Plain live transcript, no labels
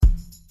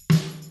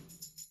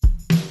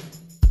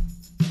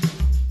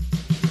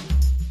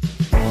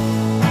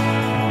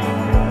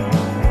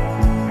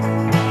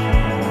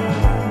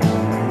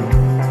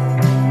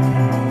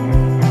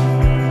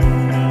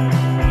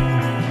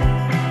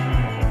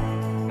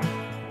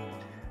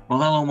Well,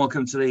 hello and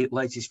welcome to the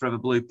latest Forever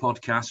Blue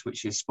podcast,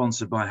 which is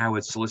sponsored by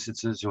Howard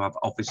Solicitors, who have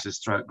offices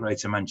throughout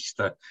Greater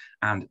Manchester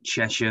and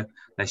Cheshire.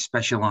 They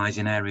specialise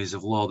in areas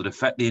of law that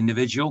affect the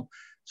individual.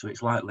 So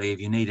it's likely if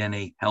you need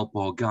any help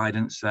or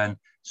guidance, then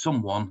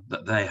someone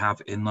that they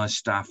have in their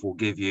staff will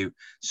give you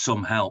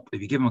some help.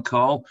 If you give them a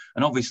call,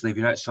 and obviously if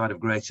you're outside of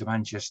Greater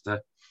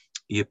Manchester,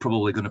 you're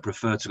probably going to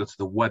prefer to go to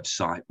the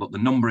website. But the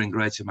number in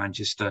Greater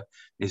Manchester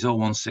is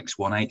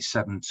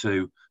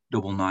 0161872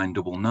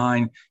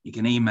 9999. You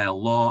can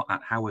email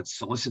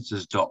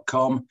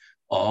law@howardsolicitors.com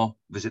or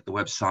visit the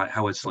website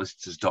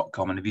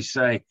howardsolicitors.com. And if you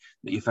say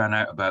that you found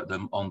out about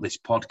them on this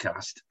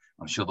podcast,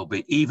 I'm sure they'll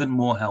be even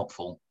more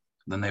helpful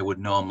than they would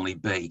normally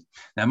be.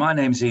 Now, my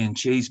name's Ian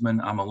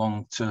Cheeseman. I'm a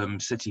long-term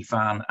City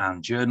fan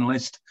and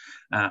journalist,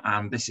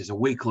 and this is a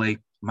weekly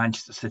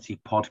Manchester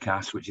City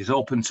podcast, which is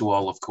open to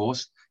all, of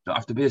course. You don't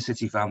have to be a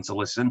City fan to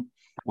listen,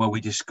 where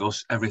we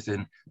discuss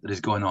everything that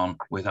is going on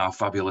with our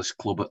fabulous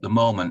club at the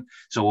moment.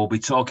 So we'll be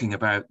talking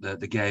about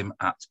the game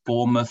at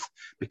Bournemouth,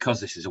 because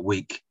this is a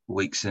week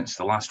since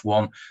the last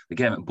one, the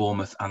game at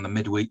Bournemouth and the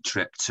midweek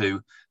trip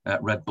to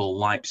Red Bull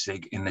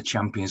Leipzig in the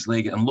Champions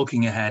League, and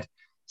looking ahead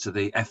to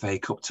the FA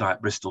Cup tie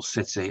at Bristol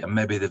City and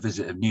maybe the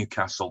visit of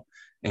Newcastle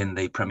in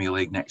the Premier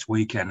League next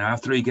weekend. Now, our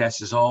three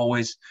guests, as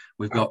always,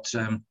 we've got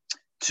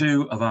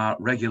two of our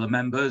regular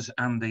members,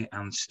 Andy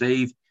and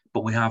Steve,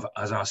 but we have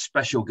as our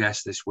special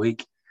guest this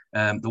week,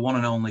 the one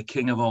and only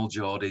king of all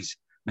Geordies,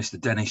 Mr.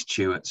 Dennis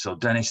Tuart. So,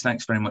 Dennis,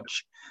 thanks very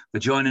much for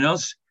joining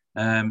us.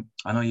 I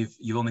know you've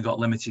only got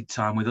limited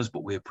time with us,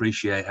 but we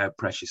appreciate how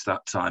precious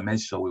that time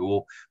is, so we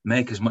will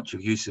make as much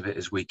of use of it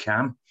as we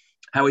can.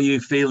 How are you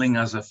feeling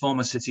as a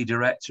former City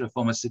director, a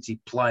former City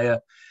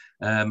player,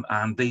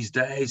 and these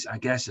days, I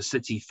guess, a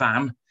City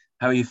fan?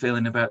 How are you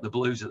feeling about the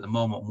Blues at the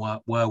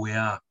moment, where we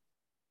are?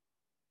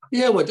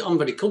 Yeah, well, I'm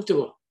very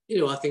comfortable.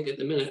 I think at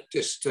the minute,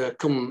 just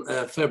come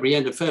February,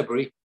 end of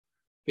February,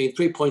 being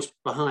 3 points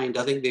behind,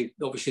 I think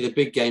obviously the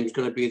big game is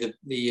going to be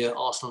the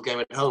Arsenal game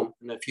at home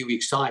in a few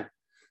weeks' time.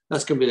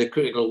 That's going to be the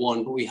critical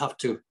one, but we have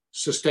to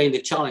sustain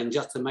the challenge.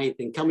 That's the main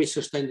thing. Can we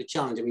sustain the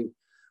challenge? I mean,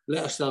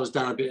 let ourselves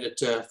down a bit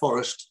at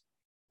Forest,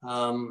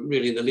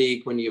 really in the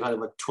league, when you've had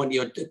about 20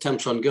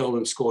 attempts on goal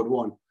and scored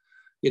one.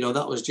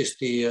 That was just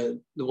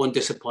the one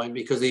disappointment,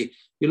 because you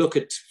look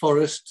at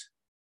Forest,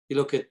 you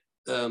look at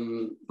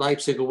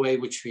Leipzig away,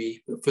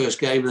 first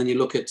game, and then you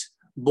look at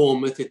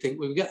Bournemouth, you think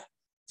we've got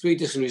 3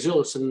 different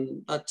results,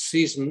 and that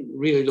season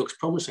really looks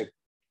promising.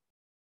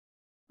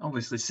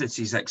 Obviously,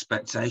 City's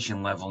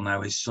expectation level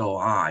now is so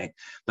high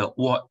that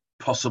what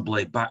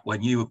possibly back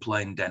when you were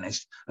playing,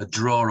 Dennis, a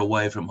draw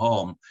away from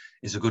home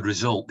is a good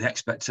result. The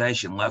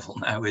expectation level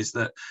now is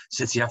that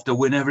City have to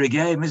win every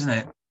game, isn't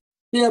it?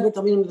 Yeah, but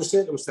I mean, under the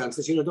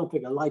circumstances, don't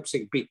forget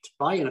Leipzig beat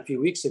Bayern a few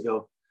weeks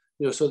ago.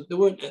 So they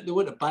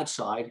weren't a bad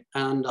side,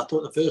 and I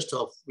thought the first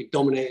half we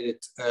dominated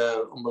it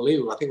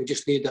unbelievable. I think we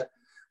just need that,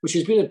 which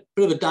has been a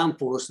bit of a down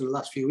for us in the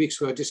last few weeks,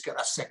 where I just get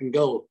that second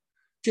goal,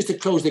 just to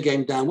close the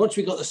game down. Once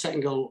we got the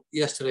second goal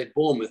yesterday at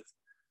Bournemouth,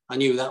 I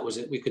knew that was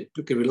it. We could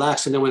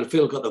relax, and then when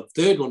Phil got the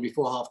third one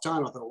before half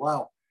time, I thought,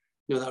 wow,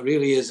 that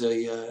really is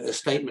a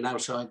statement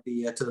outside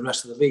to the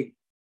rest of the league.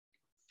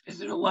 Is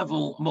there a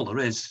level? Well, there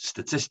is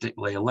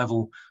statistically a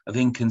level of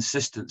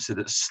inconsistency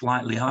that's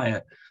slightly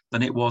higher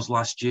than it was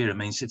last year. I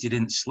mean, City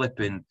didn't slip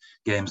in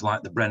games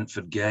like the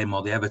Brentford game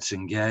or the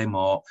Everton game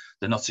or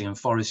the Nottingham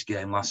Forest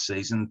game last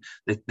season.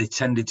 They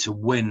tended to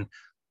win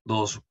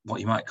those, what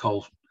you might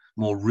call,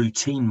 more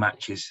routine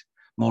matches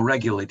more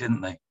regularly,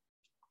 didn't they?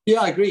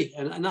 Yeah, I agree.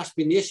 And that's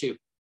been the issue.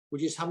 We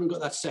just haven't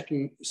got that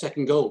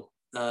second goal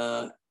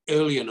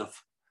early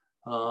enough.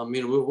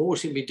 We've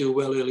always seemed to do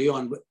well early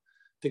on, but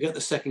to get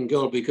the second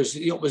goal, because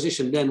the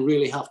opposition then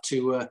really have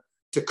to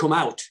come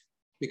out,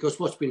 because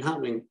what's been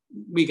happening,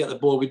 we get the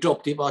ball, we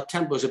drop deep, our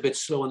tempo is a bit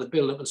slow on the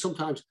build-up, and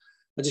sometimes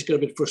I just get a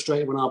bit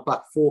frustrated when our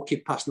back four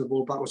keep passing the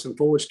ball backwards and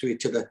forwards to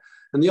each other,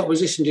 and the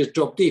opposition just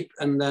drop deep.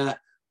 And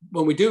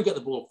when we do get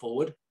the ball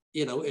forward,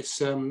 it's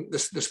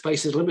the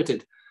space is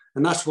limited,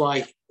 and that's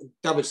why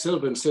David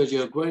Silva and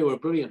Sergio Aguero are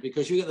brilliant,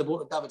 because you get the ball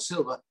to David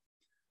Silva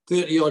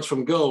 30 yards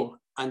from goal,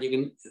 and you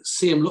can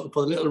see him looking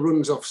for the little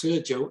runs off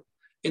Sergio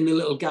in the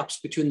little gaps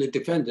between the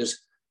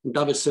defenders, and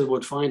David Silva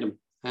would find him.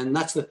 And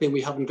that's the thing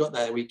we haven't got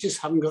there. We just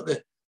haven't got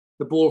the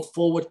ball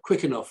forward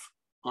quick enough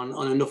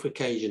on enough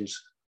occasions.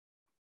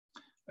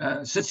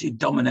 City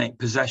dominate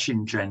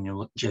possession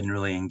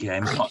generally in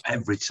games, not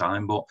every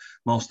time, but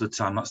most of the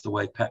time. That's the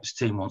way Pep's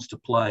team wants to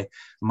play.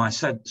 My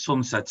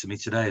son said to me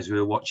today, as we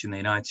were watching the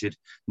United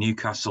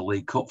Newcastle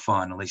League Cup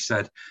final, he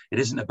said, it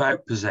isn't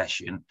about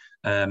possession.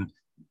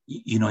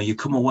 You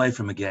come away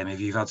from a game if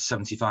you've had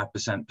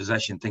 75%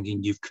 possession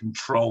thinking you've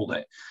controlled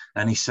it.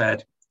 And he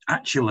said,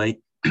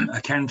 actually,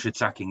 a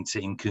counter-attacking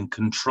team can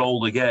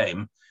control the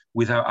game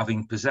without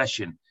having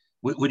possession.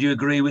 Would you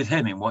agree with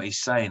him in what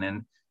he's saying?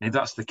 And if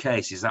that's the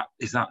case, is that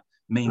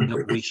mean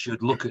that we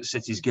should look at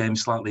City's game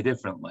slightly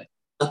differently?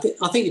 I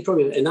think you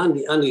probably, and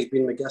Andy's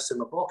been my guest in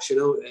my box,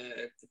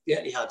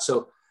 yeah, he had.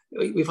 So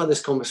we've had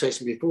this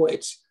conversation before.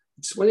 It's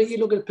when you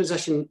look at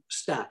possession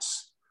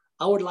stats,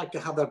 I would like to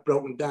have that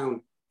broken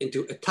down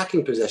into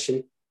attacking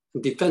possession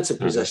and defensive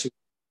possession.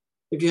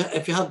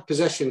 If you have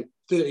possession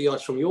 30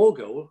 yards from your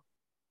goal,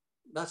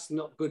 that's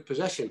not good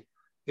possession.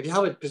 If you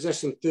have a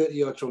possession 30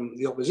 yards from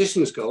the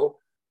opposition's goal,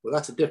 well,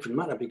 that's a different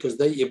matter, because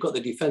you've got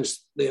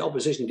the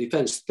opposition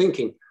defense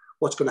thinking,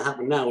 what's going to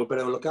happen now? We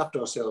better look after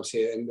ourselves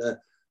here. And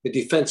the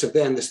defensive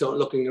then, they start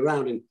looking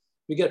around, and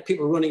we get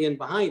people running in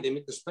behind him,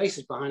 the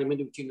spaces behind him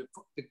in between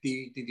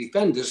the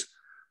defenders.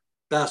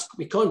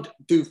 We can't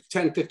do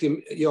 10,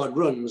 15 yard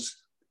runs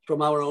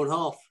from our own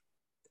half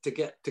to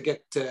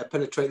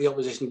penetrate the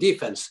opposition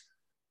defense.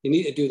 You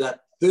need to do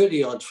that 30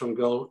 yards from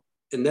goal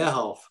in their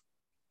half.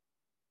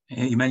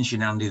 You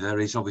mentioned Andy there.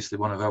 He's obviously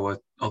one of our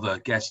other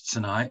guests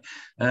tonight.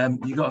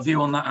 You got a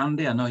view on that,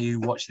 Andy? I know you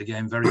watched the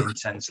game very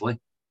intensely.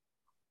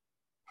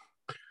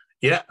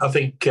 Yeah, I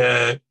think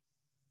the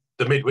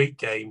midweek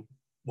game,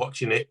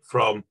 watching it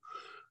from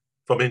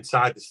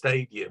inside the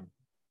stadium,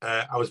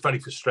 I was very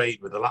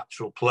frustrated with the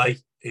lateral play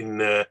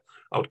in, I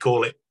would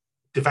call it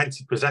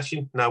defensive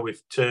possession. Now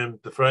we've termed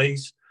the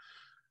phrase.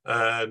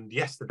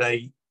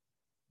 Yesterday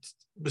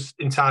was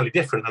entirely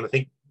different. And I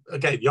think,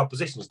 again, the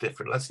opposition's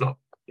different. Let's not,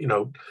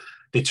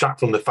 detract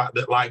from the fact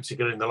that Leipzig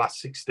are in the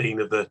last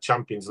 16 of the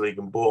Champions League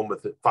and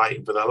Bournemouth are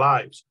fighting for their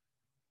lives.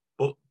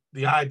 But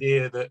the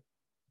idea that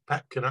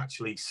Pep can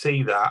actually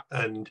see that,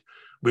 and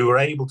we were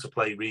able to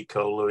play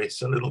Rico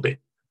Lewis a little bit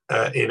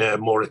in a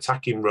more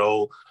attacking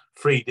role.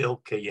 Freed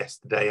Ilke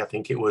yesterday, I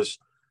think it was,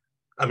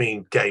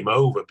 game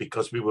over,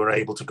 because we were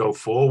able to go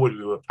forward.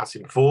 We were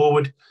passing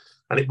forward,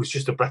 and it was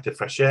just a breath of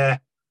fresh air.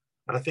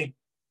 And I think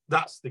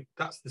that's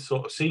the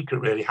sort of secret,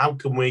 really. How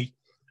can we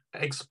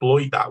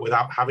exploit that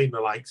without having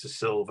the likes of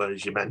Silva,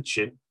 as you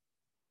mentioned?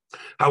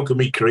 How can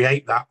we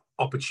create that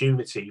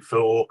opportunity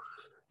for,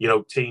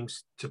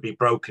 teams to be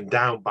broken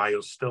down by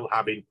us still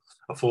having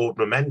a forward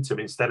momentum,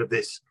 instead of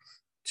this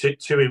two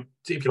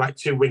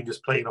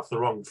wingers playing off the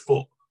wrong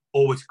foot,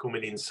 always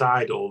coming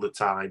inside all the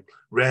time,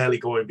 rarely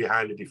going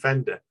behind the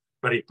defender,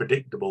 very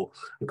predictable.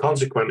 And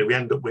consequently, we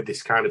end up with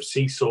this kind of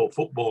seesaw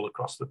football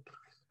across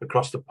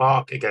the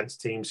park against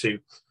teams who,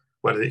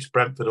 whether it's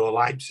Brentford or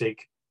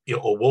Leipzig,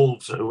 or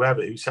Wolves or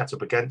whoever, who set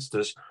up against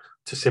us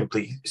to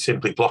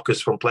simply block us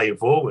from playing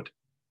forward.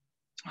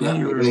 Yeah,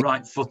 you were a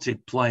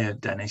right-footed player,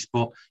 Dennis,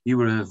 but you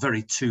were a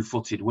very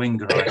two-footed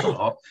winger, I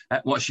thought.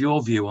 What's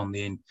your view on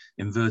the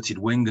inverted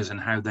wingers and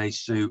how they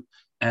suit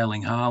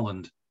Erling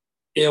Haaland?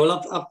 Yeah,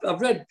 well,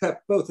 I've read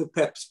both of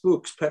Pep's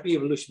books, Pep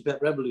Evolution,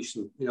 Pep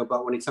Revolution,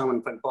 about when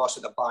went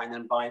Barca to Bayern and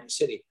then Bayern to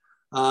City.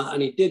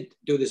 And he did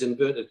do this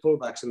inverted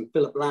fullbacks, and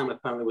Philip Lahm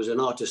apparently was an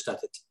artist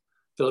at it.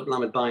 Philip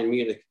Lahm at Bayern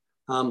Munich.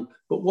 But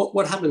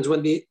what happens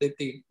when the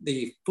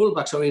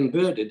fullbacks are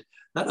inverted?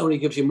 That only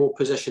gives you more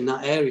possession in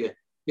that area.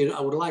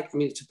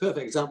 It's a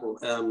perfect example.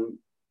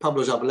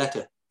 Pablo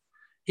Zabaleta,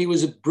 he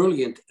was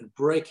brilliant at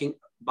breaking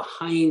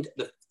behind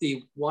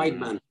the wide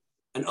man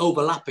and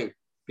overlapping,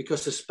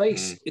 because the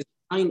space is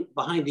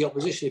behind the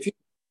opposition. If you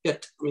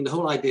get, the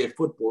whole idea of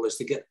football is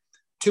to get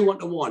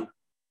 2-1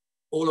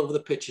 all over the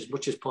pitch as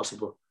much as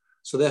possible.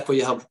 So therefore,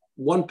 you have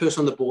one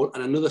person on the ball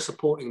and another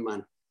supporting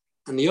man,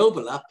 and the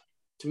overlap,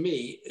 to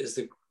me, is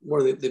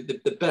one of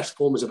the best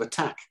forms of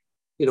attack.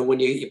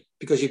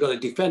 Because you've got a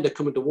defender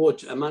coming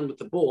towards a man with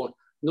the ball,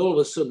 and all of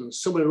a sudden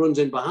someone runs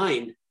in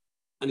behind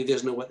and he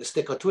doesn't know where to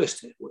stick or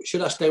twist.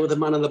 Should I stay with the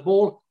man on the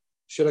ball?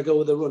 Should I go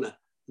with the runner?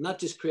 And that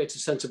just creates a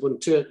sense of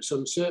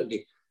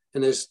uncertainty.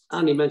 And as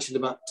Andy mentioned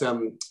about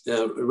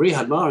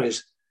Riyad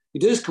Mahrez, he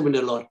does come in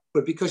a lot,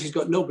 but because he's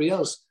got nobody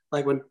else,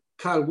 like when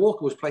Kyle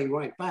Walker was playing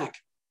right back,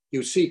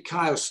 you see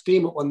Kyle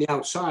steam up on the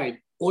outside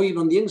or even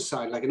on the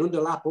inside, like an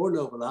underlap or an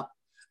overlap,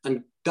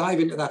 and dive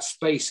into that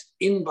space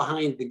in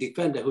behind the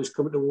defender who's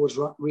coming towards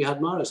Riyad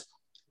Mahrez.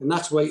 And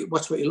that's what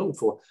you're looking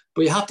for.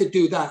 But you have to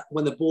do that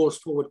when the ball's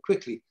forward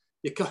quickly.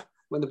 You can't,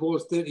 when the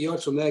ball's 30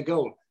 yards from their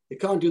goal. You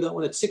can't do that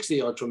when it's 60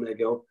 yards from their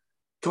goal.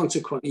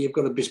 Consequently, you've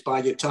got to just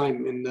bide your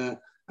time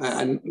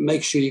and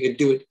make sure you can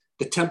do it.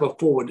 The tempo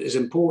forward is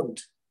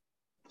important.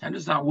 How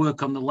does that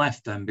work on the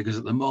left then? Because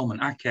at the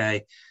moment,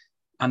 Ake,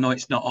 I know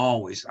it's not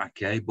always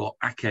Ake, but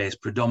Ake has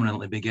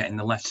predominantly been getting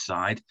the left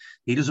side.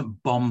 He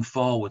doesn't bomb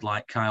forward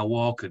like Kyle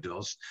Walker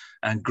does.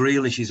 And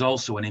Grealish is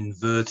also an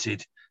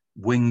inverted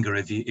winger,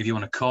 if you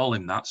want to call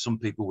him that. Some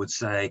people would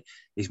say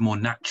he's more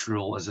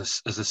natural as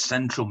a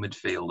central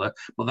midfielder,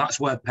 but that's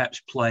where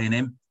Pep's playing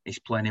him. He's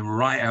playing him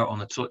right out on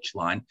the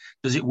touchline.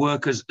 Does it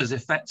work as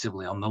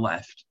effectively on the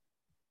left?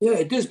 Yeah,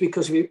 it does,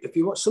 because if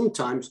you watch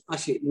sometimes,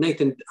 actually,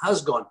 Nathan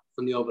has gone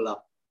on the overlap.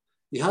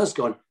 He has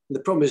gone. And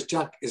the problem is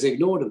Jack has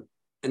ignored him.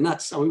 And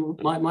that's,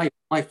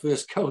 my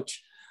first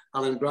coach,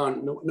 Alan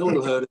Brown, no one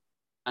will heard it.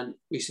 And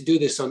we used to do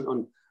this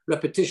on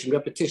repetition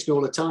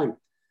all the time.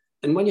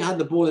 And when you had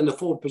the ball in the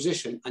forward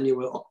position and you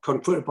were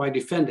confronted by a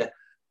defender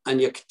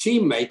and your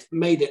teammate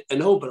made it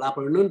an overlap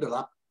or an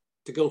underlap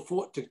to go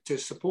forward to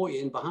support you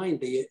in behind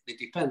the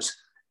defense,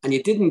 and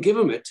you didn't give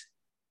him it,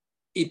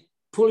 he'd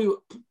pull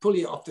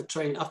you off the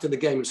train after the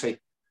game and say,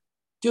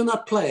 "Do you know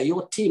that player,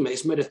 your teammate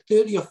has made a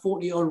 30 or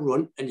 40 yard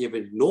run and you've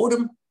ignored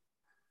him?"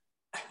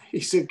 he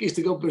used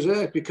to go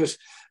berserk, because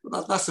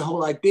that's the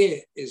whole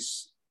idea,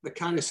 is the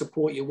kind of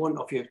support you want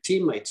off your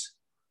teammates.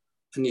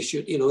 And you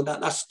should,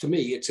 that's, to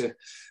me, it's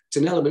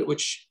an element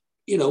which,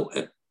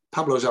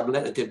 Pablo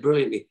Zabaleta did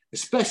brilliantly,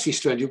 especially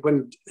strange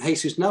when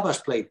Jesus Navas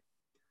played.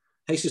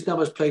 Jesus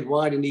Navas played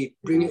wide, and he'd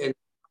bring it in.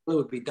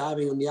 Pablo would be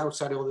diving on the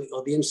outside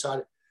or the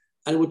inside,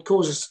 and it would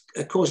cause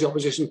the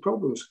opposition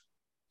problems.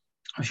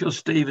 I'm sure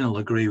Stephen will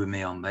agree with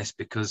me on this,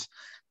 because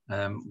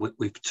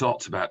we've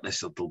talked about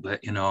this a little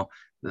bit.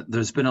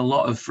 There's been a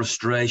lot of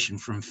frustration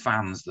from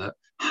fans that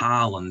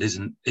Haaland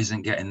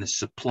isn't getting the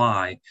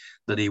supply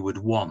that he would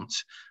want,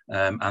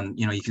 and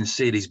you can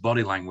see his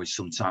body language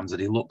sometimes that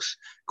he looks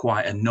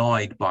quite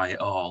annoyed by it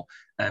all.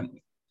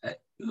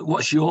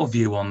 What's your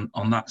view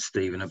on that,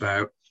 Stephen,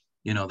 about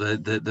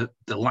the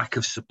lack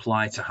of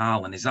supply to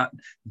Haaland? Is that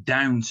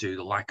down to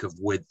the lack of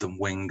width and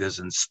wingers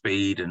and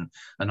speed and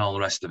all the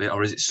rest of it,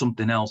 or is it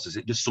something else? Is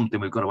it just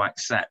something we've got to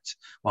accept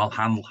while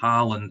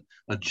Haaland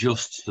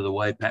adjusts to the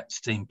way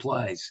Pep's team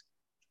plays?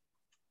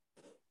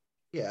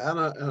 Yeah,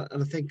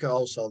 and I think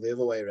also the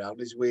other way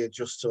around is we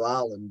adjust to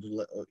Haaland,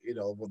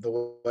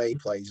 the way he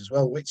plays as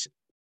well, which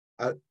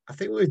I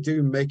think we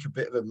do make a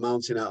bit of a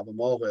mountain out of a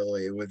molehill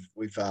here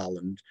with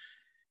Haaland.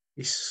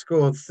 He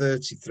scored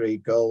 33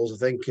 goals,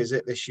 I think, is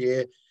it, this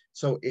year?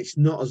 So it's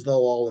not as though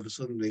all of a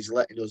sudden he's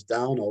letting us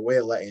down or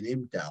we're letting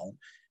him down.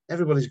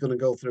 Everybody's going to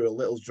go through a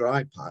little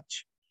dry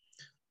patch.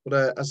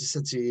 But as I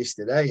said to you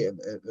yesterday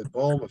at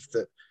Bournemouth,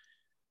 that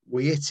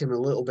we hit him a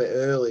little bit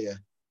earlier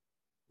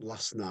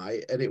last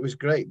night, and it was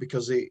great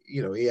because he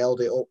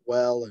held it up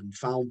well and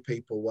found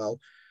people well.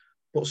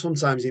 But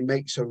sometimes he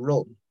makes a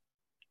run,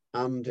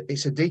 and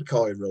it's a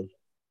decoy run,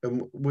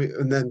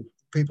 and then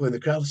people in the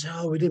crowd say,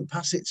 "Oh, we didn't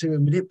pass it to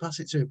him. We didn't pass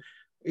it to him."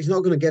 He's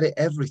not going to get it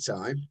every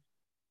time,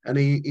 and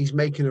he's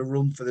making a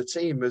run for the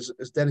team. As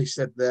Dennis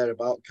said there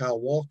about Kyle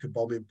Walker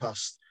bombing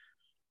past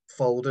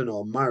Foden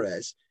or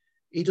Mahrez,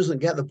 he doesn't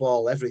get the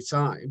ball every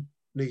time,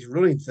 and he's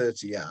running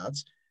 30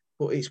 yards,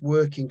 but it's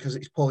working because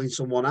it's pulling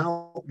someone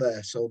out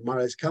there, so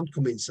Mahrez can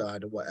come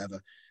inside or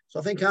whatever. So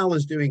I think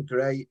Haaland's doing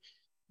great.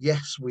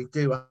 Yes, we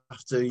do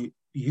have to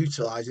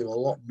utilise him a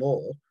lot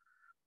more,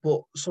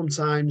 but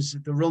sometimes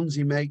the runs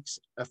he makes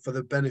are for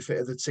the benefit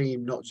of the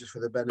team, not just for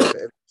the benefit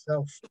of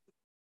himself.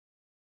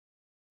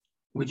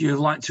 Would you have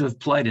liked to have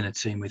played in a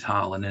team with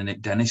Haaland and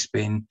it, Dennis,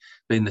 being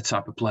the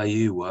type of player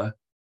you were?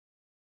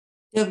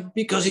 Yeah,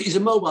 because he's a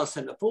mobile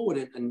centre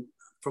forward, and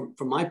from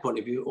my point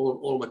of view,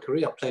 all my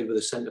career I played with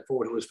a centre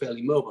forward who was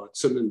fairly mobile.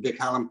 Sunderland, Vic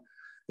Hallam,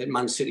 at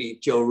Man City,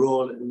 Joe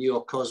Roll, at New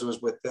York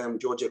Cosmos with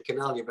Giorgio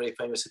Canali, a very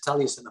famous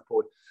Italian centre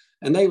forward,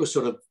 and they were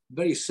sort of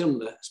very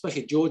similar.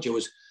 Especially Giorgio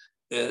was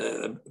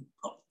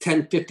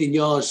 10, 15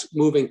 yards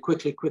moving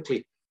quickly.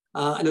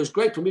 And it was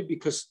great for me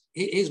because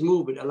his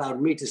movement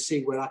allowed me to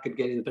see where I could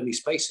get in any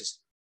spaces.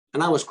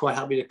 And I was quite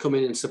happy to come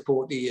in and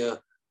support the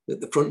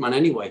front man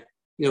anyway.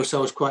 So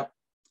I was quite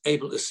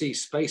able to see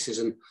spaces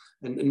and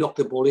knock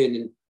the ball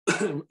in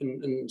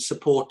and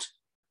support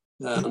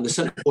on the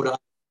centre forward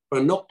for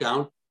a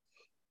knockdown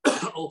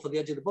or for the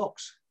edge of the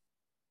box.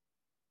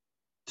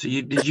 So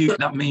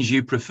that means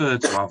you prefer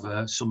to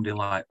have somebody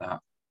like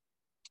that?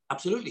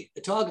 Absolutely,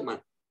 a target man.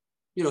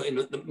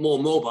 The more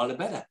mobile, the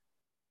better.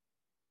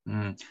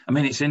 I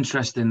mean, it's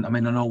interesting. I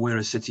mean, I know we're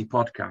a City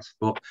podcast,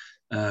 but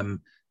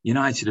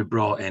United have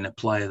brought in a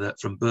player that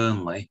from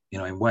Burnley,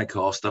 in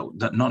Weghorst,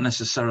 that not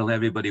necessarily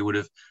everybody would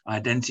have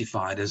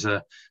identified as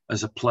a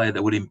player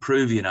that would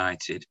improve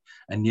United.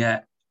 And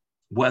yet,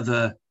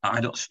 whether I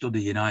don't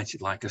study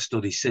United like I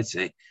study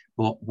City,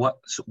 but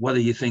whether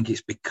you think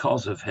it's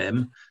because of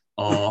him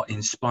or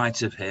in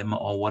spite of him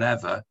or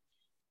whatever,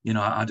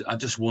 I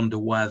just wonder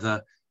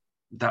whether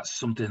that's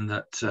something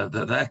that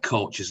their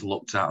coaches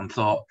looked at and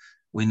thought,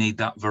 we need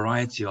that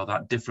variety or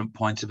that different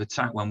point of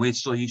attack, when we're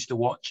so used to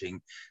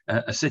watching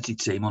a City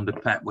team under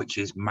Pep, which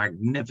is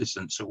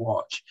magnificent to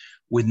watch,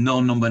 with no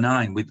number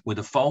 9, with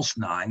a false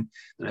 9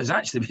 that has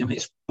actually been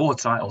 4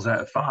 titles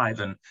out of 5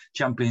 and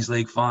Champions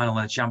League final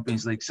and a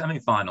Champions League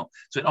semi-final.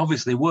 So it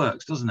obviously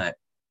works, doesn't it?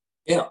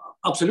 Yeah,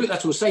 absolutely.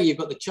 That's what I'm saying. You've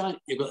got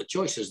the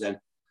choices then.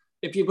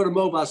 If you've got a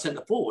mobile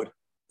centre forward,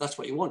 that's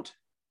what you want.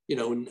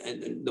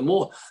 And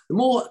the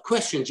more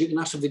questions you can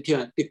ask of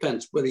the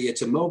defence, whether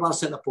it's a mobile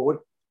centre forward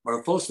or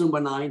a false number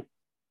 9,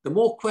 the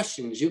more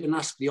questions you can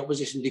ask the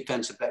opposition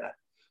defence, the better.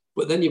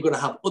 But then you've got to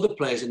have other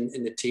players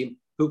in the team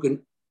who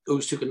can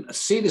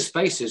see the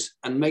spaces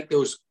and make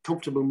those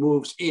comfortable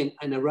moves in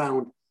and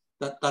around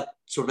that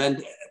sort of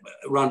end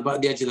around by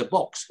the edge of the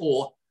box,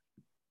 or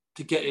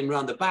to get in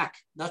around the back.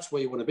 That's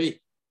where you want to be.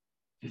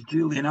 Is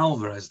Julian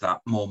Alvarez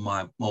that more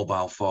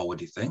mobile forward,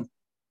 do you think?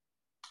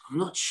 I'm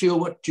not sure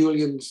what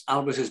Julian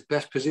Alvarez's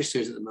best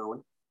position is at the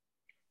moment.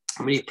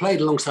 I mean, he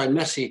played alongside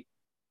Messi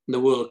in the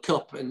World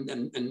Cup,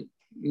 and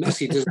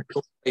Messi doesn't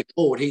play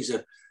forward.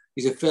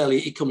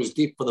 He comes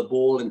deep for the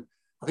ball, and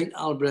I think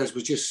Alvarez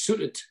was just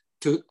suited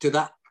to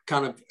that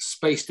kind of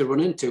space to run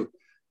into.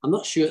 I'm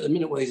not sure at the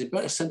minute whether he's a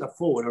better centre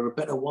forward or a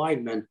better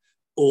wide man,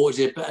 or is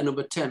he a better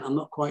number 10? I'm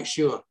not quite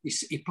sure.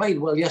 He played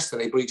well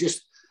yesterday, but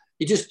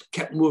he just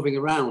kept moving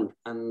around,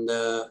 and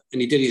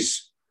he did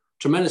his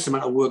tremendous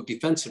amount of work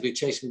defensively,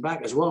 chasing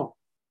back as well.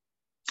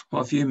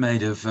 What have you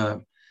made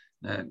of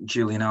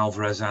Julian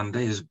Alvarez,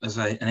 Andy, as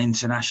an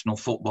international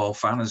football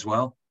fan as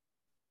well?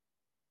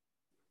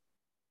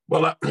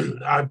 Well,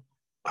 I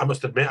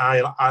must admit,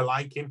 I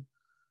like him.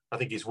 I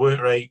think his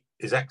work rate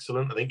is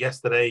excellent. I think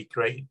yesterday he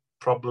created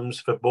problems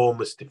for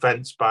Bournemouth's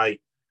defence by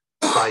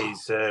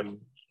his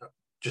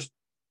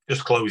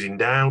just closing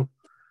down.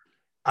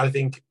 I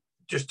think,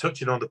 just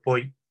touching on the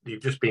point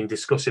you've just been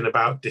discussing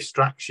about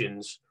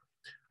distractions,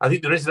 I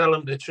think there is an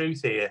element of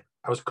truth here.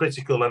 I was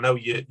critical. I know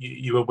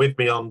you were with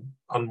me on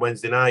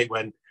Wednesday night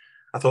when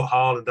I thought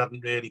Haaland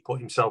hadn't really put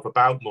himself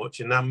about much,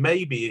 and now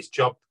maybe his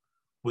job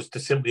was to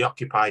simply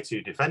occupy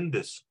two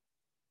defenders.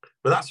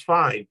 But that's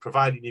fine,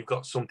 providing you've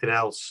got something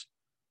else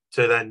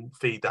to then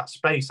feed that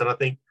space. And I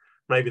think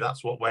maybe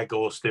that's what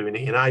Weghorst's doing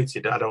at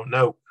United. I don't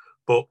know.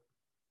 But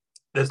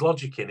there's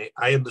logic in it.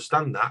 I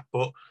understand that.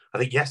 But I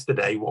think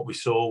yesterday what we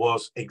saw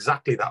was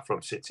exactly that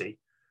from City,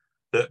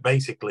 that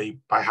basically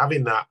by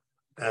having that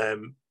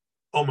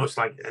almost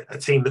like a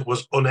team that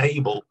was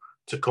unable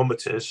to come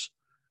at us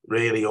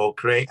really or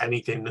create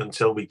anything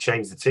until we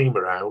changed the team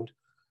around,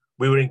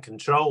 we were in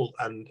control,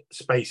 and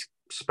space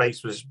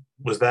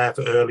was there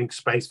for Erling,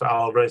 space for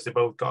Alvarez. They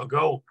both got a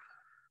goal.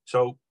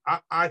 So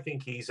I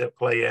think he's a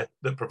player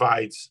that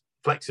provides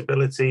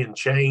flexibility and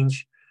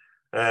change,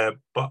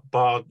 but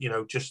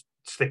just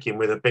sticking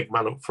with a big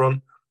man up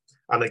front.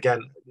 And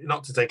again,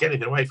 not to take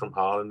anything away from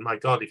Haaland, my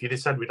God, if you'd have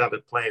said we'd had a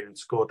player who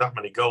scored that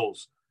many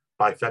goals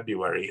by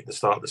February at the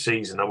start of the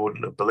season, I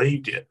wouldn't have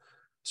believed you.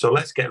 So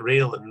let's get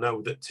real and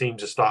know that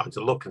teams are starting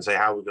to look and say,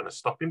 how are we going to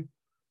stop him?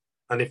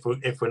 And if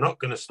we're not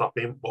going to stop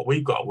him, what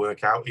we've got to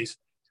work out is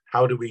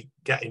how do we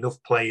get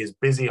enough players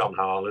busy on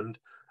Haaland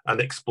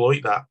and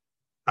exploit that?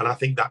 And I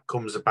think that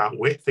comes about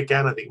width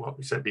again. I think what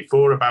we said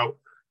before about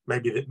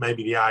maybe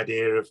the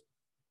idea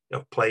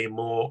of playing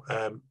more,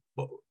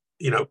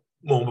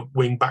 more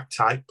wing back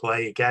type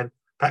play again.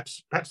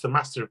 Pep's the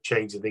master of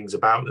changing things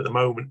about at the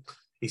moment.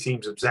 He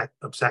seems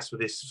obsessed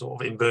with this sort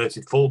of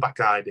inverted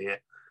fullback idea.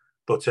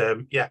 But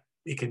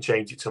he can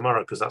change it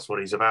tomorrow because that's what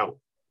he's about.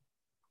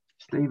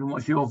 Stephen,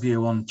 what's your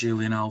view on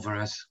Julian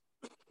Alvarez?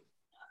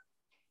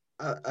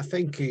 I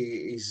think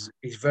he's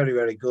very,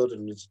 very good,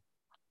 and as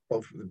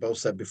both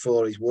said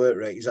before, his work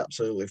rate is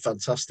absolutely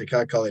fantastic.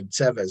 I call him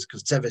Tevez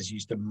because Tevez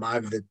used to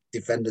mug the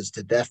defenders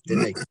to death,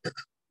 didn't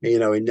he? He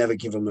never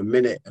give them a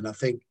minute, and I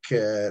think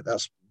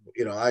that's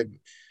I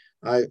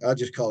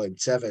just call him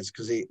Tevez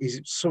because he's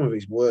some of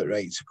his work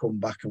rate to come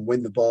back and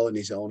win the ball in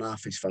his own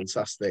half is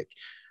fantastic.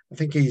 I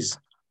think he's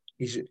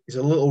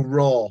a little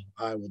raw,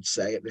 I would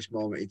say, at this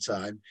moment in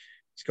time.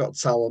 He's got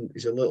talent.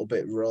 He's a little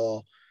bit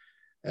raw.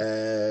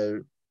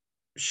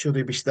 Should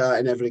he be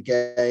starting every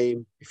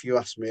game? If you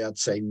ask me, I'd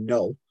say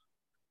no.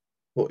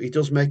 But he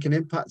does make an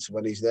impact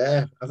when he's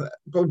there.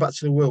 Going back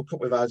to the World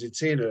Cup with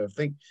Argentina, I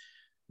think,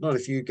 not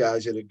if you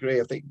guys would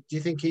agree, do you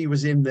think he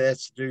was in there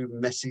to do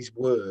Messi's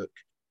work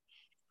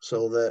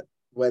so that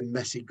when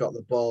Messi got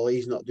the ball,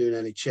 he's not doing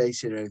any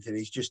chasing or anything,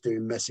 he's just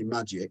doing Messi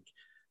magic?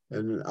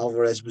 And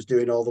Alvarez was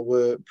doing all the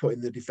work, putting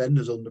the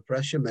defenders under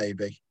pressure,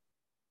 maybe.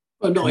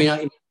 Well, no,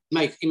 he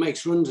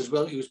makes runs as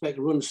well. He was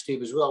making runs,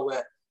 Steve, as well,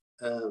 where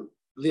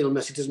Lionel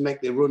Messi doesn't make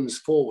the runs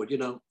forward,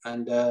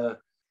 and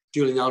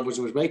Julian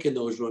Alvarez was making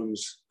those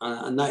runs.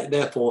 And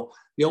therefore,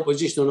 the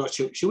opposition are not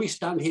sure. Should we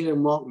stand here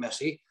and mark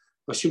Messi,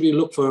 or should we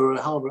look for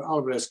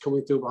Alvarez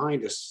coming through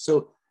behind us?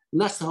 So, and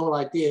that's the whole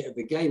idea of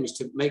the game, is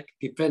to make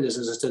defenders,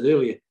 as I said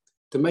earlier,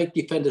 to make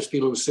defenders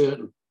feel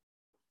uncertain.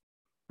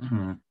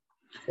 Mm-hmm.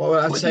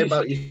 What I'd say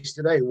about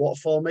yesterday, what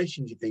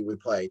formation do you think we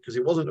played? Because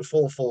it wasn't a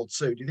 4-4-2.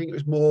 Do you think it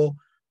was more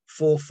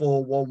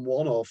 4-4-1-1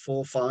 or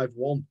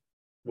 4-5-1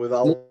 with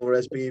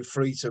Alvarez being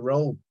free to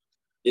roam?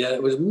 Yeah,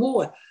 it was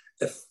more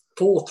a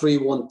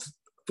 4-3-1,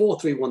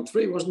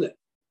 4-3-1-3, wasn't it?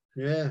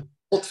 Yeah.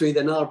 4-3,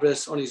 then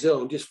Alvarez on his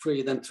own, just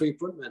free, then three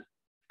frontmen.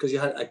 Because you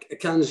had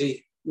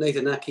Akanji,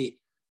 Nathan Aki,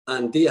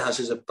 and Diaz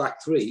as a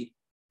back three.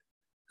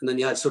 And then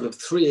you had sort of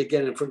three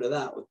again in front of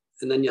that.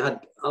 And then you had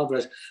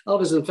Alvarez.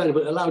 Alvarez, in fact,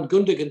 but allowed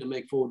Gundogan to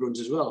make forward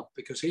runs as well,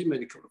 because he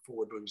made a couple of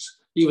forward runs.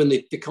 Even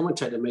the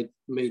commentator made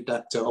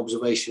that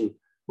observation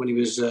when he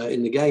was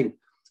in the game.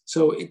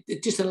 So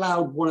it just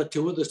allowed one or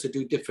two others to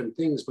do different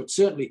things. But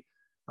certainly,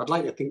 I'd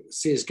like to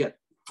see us get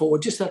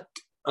forward. Just that,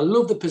 I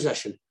love the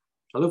possession.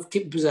 I love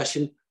keeping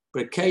possession,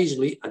 but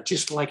occasionally I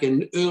just like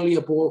an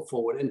earlier ball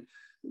forward. And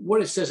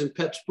what it says in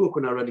Pep's book,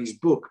 when I read his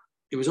book,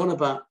 it was on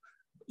about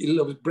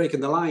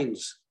breaking the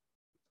lines.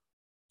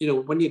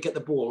 When you get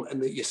the ball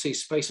and you see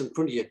space in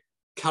front of you,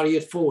 carry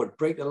it forward,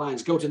 break the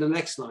lines, go to the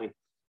next line.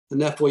 And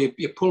therefore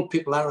you pull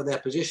people out of their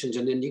positions,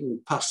 and then you can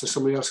pass to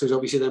somebody else who's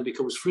obviously then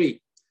becomes free.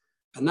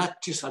 And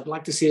I'd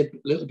like to see a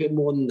little bit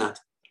more than that.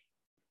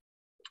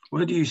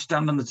 Where do you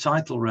stand on the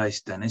title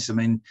race, Dennis? I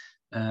mean,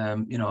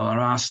 are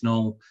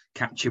Arsenal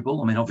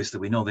catchable? I mean, obviously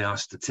we know they are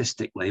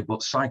statistically,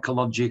 but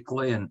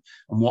psychologically and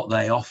what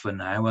they offer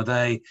now, are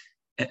they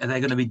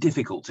going to be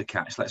difficult to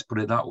catch? Let's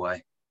put it that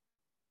way.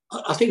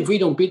 I think if we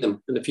don't beat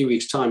them in a few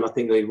weeks' time, I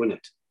think they win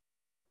it.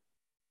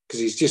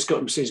 he's got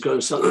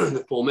himself in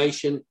the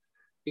formation.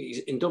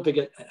 And don't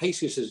forget,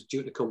 Jesus is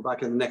due to come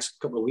back in the next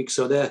couple of weeks.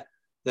 So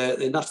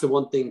and that's the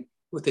one thing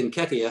with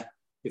Nketiah,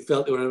 he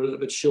felt they were a little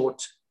bit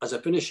short as a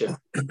finisher.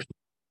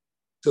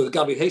 So with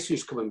Gabriel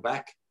Jesus coming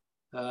back,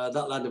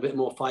 that'll add a bit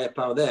more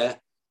firepower there.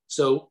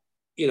 So,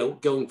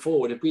 going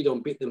forward, if we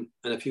don't beat them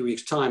in a few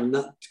weeks' time,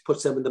 that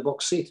puts them in the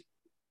box seat.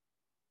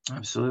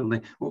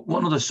 Absolutely.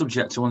 One other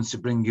subject I wanted to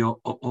bring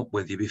you up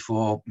with you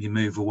before you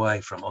move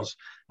away from us,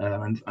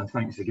 and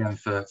thanks again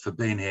for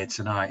being here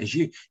tonight, is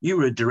you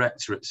were a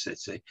director at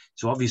City,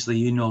 so obviously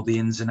you know the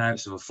ins and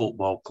outs of a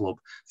football club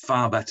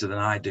far better than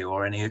I do,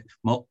 or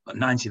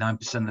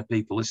 99% of the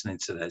people listening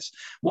to this.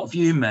 What have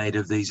you made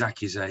of these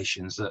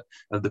accusations that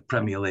the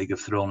Premier League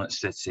have thrown at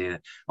City?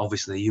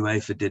 Obviously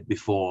UEFA did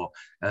before.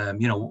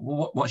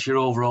 What's your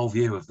overall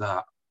view of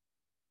that?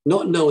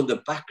 Not knowing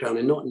the background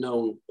and not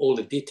knowing all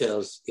the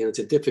details, it's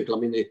a difficult.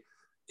 I mean,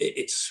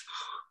 it's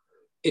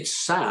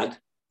sad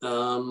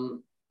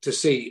to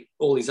see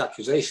all these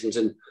accusations,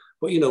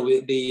 but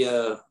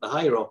the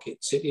hierarchy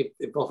at City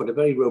have offered a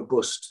very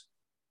robust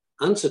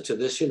answer to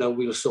this.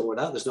 We'll sort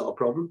it out. There's not a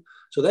problem.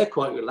 So they're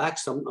quite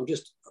relaxed. I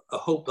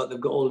hope that they've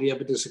got all the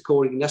evidence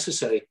accordingly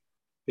necessary,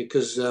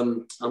 because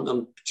I'm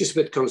just a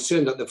bit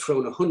concerned that they've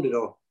thrown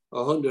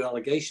 100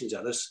 allegations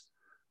at us.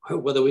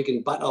 Whether we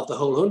can bat off the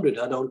whole 100,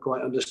 I don't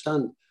quite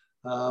understand.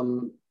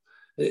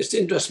 It's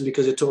interesting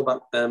because they talk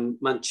about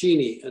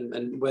Mancini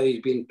and where he's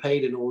being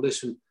paid and all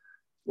this. And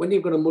when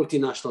you've got a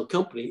multinational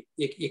company,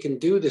 you can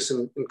do this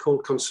and call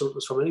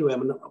consultants from anywhere. I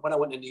mean, when I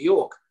went to New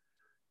York,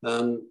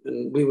 and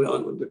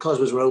the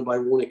Cosmos were owned by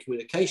Warner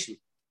Communication,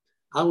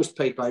 I was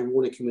paid by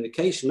Warner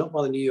Communication, not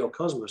by the New York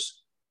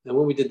Cosmos. And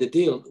when we did the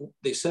deal,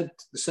 they said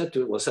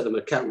to an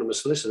accountant and a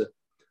solicitor,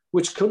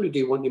 which country do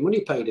you want your money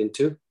paid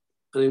into?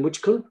 And in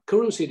which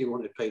currency do you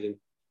want it paid in?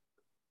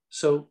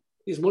 So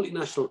these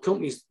multinational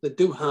companies, they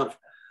do have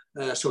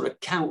sort of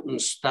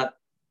accountants that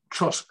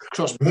cross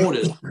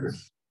borders,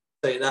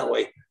 say it that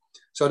way.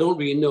 So I don't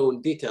really know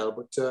in detail,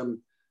 but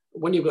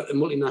when you've got a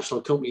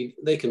multinational company,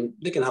 they can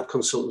have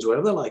consultants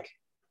wherever they like.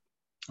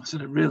 That's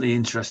a really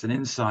interesting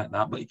insight,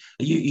 that. But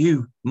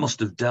you must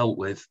have dealt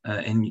with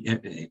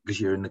because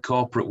you're in the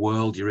corporate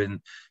world, you're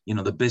in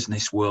the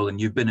business world,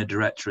 and you've been a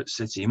director at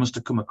City. You must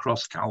have come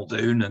across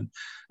Khaldoon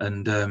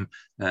and Ferran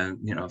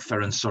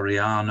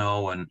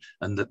Soriano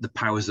and the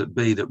powers that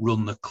be that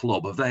run the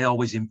club. Have they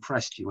always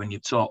impressed you when you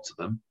talk to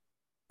them?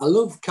 I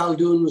love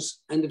Khaldoon's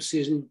end of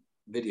season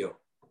video.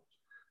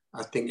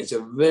 I think it's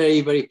a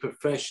very, very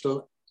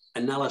professional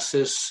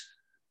analysis,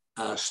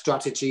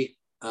 strategy.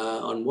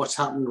 On what's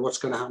happened, what's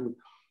going to happen.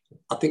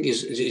 I think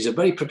he's a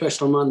very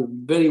professional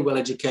man, very well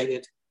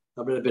educated.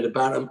 I've read a bit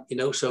about him,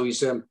 so he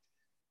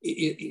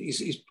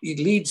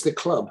leads the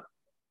club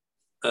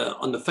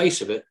on the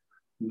face of it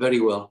very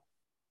well.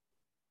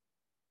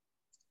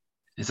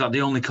 Is that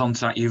the only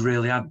contact you've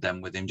really had then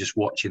with him, just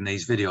watching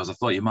these videos? I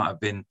thought you might have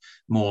been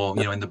more,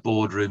 in the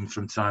boardroom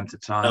from time to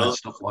time and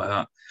stuff like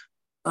that.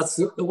 That's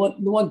the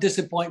one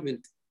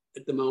disappointment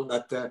at the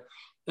moment, that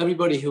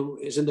everybody who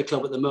is in the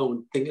club at the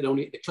moment think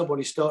the club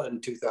only started in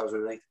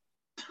 2008.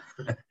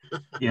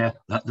 Yeah,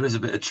 there is a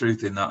bit of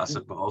truth in that, I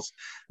suppose.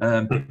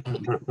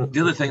 The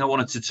other thing I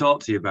wanted to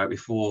talk to you about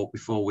before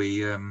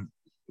we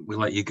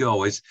let you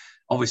go is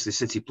obviously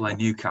City play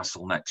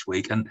Newcastle next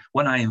week. And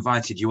when I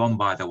invited you on,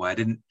 by the way,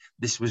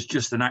 this was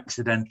just an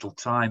accidental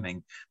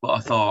timing, but I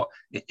thought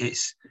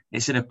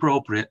it's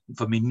inappropriate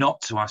for me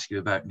not to ask you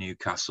about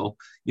Newcastle.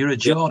 You're a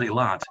Geordie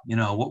lad,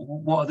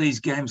 what are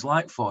these games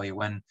like for you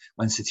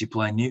when City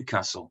play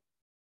Newcastle?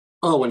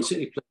 Oh, when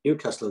City play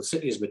Newcastle,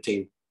 City is my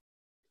team.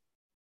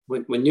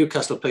 When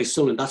Newcastle plays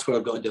Sunderland, that's where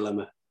I've got a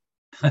dilemma.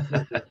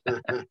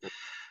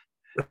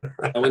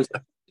 When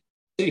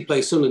City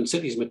plays Sunderland,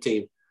 City's my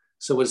team.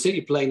 So when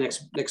City play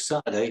next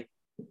Saturday,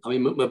 I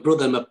mean, my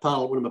brother and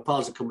one of my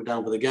pals are coming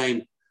down for the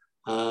game,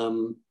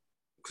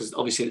 because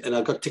obviously, and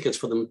I've got tickets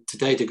for them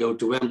today to go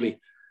to Wembley.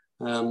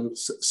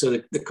 So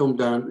they come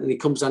down, and he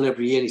comes down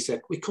every year. And he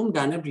said, "We come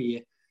down every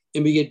year,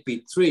 and we get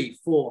beat 3,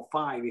 4,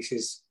 5." He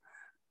says,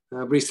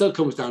 but he still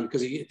comes down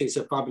because it's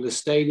a fabulous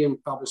stadium,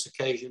 fabulous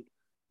occasion,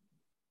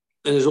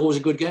 and there's always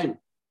a good game.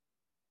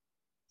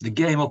 The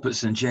game up at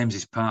St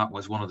James's Park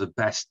was one of the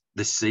best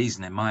this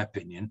season, in my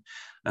opinion.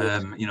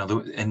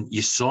 And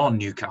you saw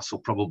Newcastle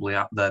probably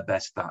at their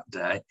best that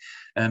day.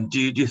 Do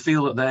you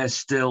feel that they're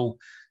still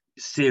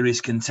serious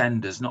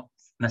contenders, not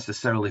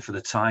necessarily for the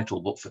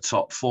title, but for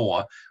top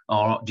 4?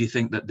 Or do you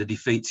think that the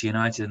defeat to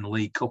United in the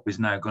League Cup is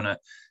now going to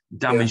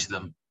damage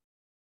them?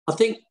 I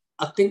think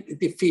the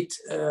defeat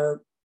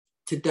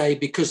today,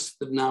 because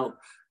now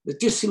there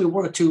just seem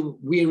 1 or 2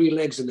 weary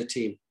legs in the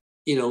team.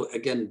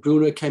 Again,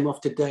 Bruno came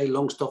off today,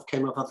 Longstaff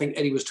came off. I think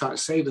Eddie was trying to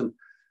save them.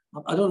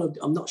 I don't know.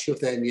 I'm not sure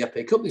if they're in the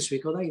FA Cup this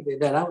week, or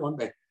they're out, aren't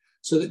they?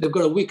 So they've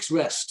got a week's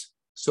rest.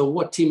 So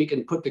what team he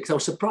can put? Because I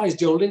was surprised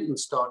Joe Linton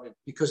started,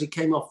 because he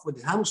came off with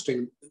his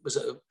hamstring. It was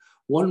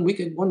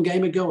one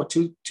game ago or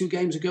two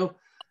games ago.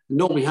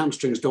 Normally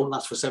hamstrings don't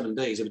last for 7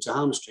 days. If it's a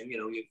hamstring,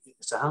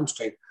 it's a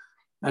hamstring.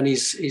 And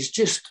he's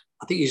just,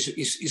 I think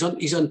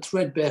he's on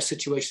threadbare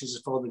situations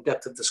as far as the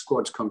depth of the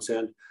squad's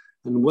concerned,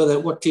 and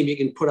what team you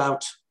can put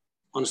out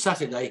on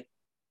Saturday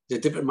is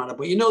a different matter.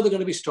 But they're going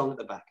to be strong at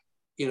the back.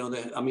 I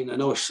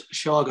know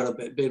Shaw got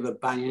a bit of a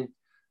banging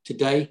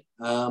today,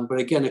 but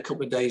again, a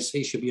couple of days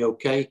he should be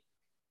okay.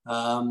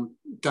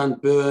 Dan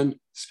Burn,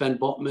 Sven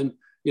Botman,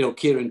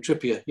 Kieran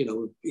Trippier,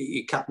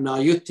 he captained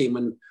our youth team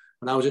when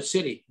I was at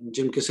City, and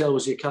Jim Cassell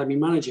was the academy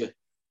manager.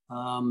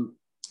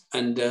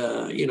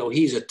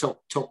 He's a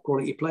top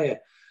quality player.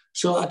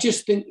 So I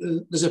just think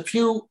there's a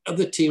few of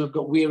the team have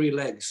got weary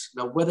legs.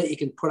 Now, whether he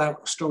can put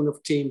out a strong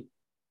enough team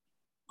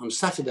on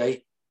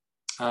Saturday,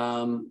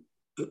 I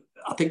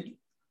think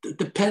it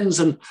depends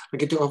on,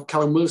 like I do have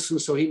Callum Wilson,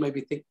 so he may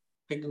be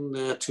thinking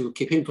to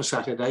keep him for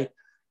Saturday.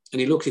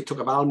 And he took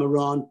up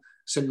Almiron,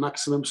 St.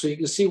 Maximum, so you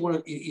can see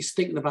what he's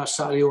thinking about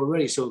Saturday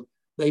already. So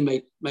they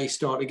may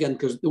start again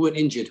because they weren't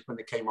injured when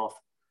they came off.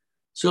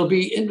 So it'll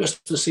be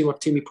interesting to see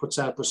what team he puts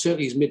out, but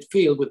certainly his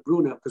midfield with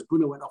Bruno, because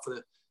Bruno went off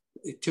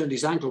he turned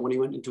his ankle when he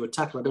went into a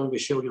tackle. I don't know if he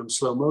showed you on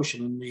slow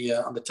motion on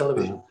the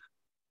television.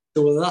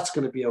 So whether that's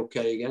going to be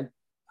okay again,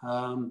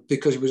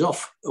 because he was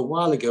off a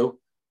while ago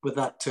with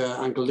that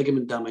ankle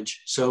ligament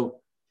damage.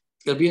 So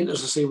it'll be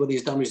interesting to see whether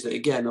he's damaged it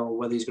again or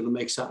whether he's going to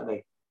make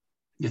Saturday.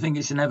 You think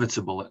it's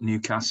inevitable that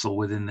Newcastle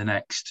within the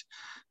next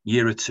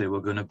year or two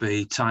are going to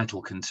be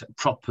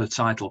proper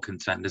title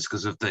contenders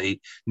because of the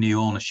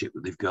new ownership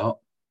that they've got?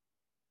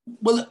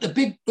 Well,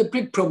 the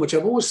big problem, which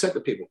I've always said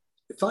to people,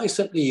 if I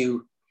said to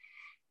you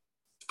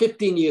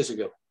 15 years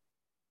ago,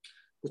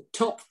 the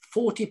top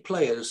 40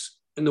 players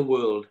in the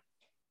world,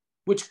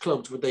 which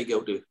clubs would they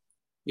go to?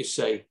 You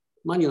say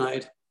Man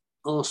United,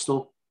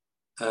 Arsenal,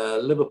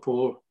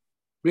 Liverpool,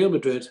 Real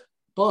Madrid,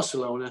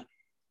 Barcelona,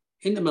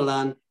 Inter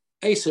Milan,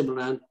 AC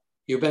Milan,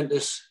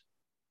 Juventus,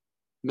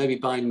 maybe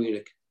Bayern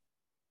Munich.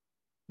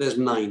 There's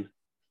 9.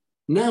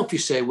 Now, if you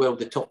say, well,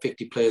 the top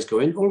 50 players go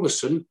in, all of a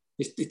sudden,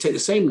 you take the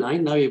same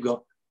 9. Now you've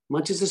got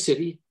Manchester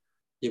City,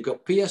 you've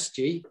got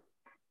PSG,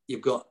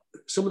 you've got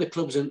some of the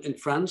clubs in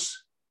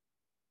France.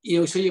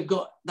 So you've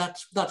got that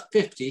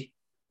 50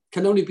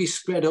 can only be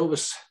spread over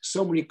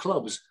so many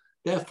clubs.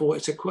 Therefore,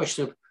 it's a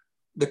question of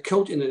the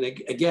coaching. And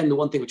again, the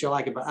one thing which I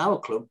like about our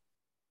club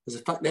is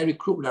the fact their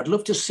recruitment. I'd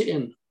love to sit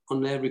in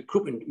on their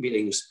recruitment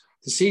meetings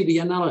to see the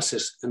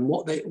analysis and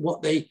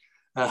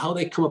how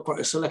they come up with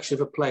a selection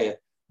of a player.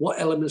 What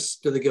elements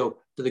do they go?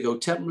 Do they go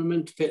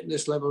temperament,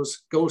 fitness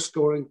levels, goal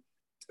scoring,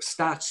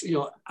 stats?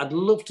 I'd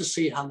love to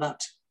see how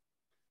that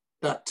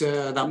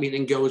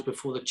meeting goes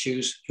before they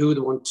choose who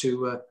they want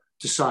to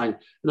sign.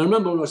 And I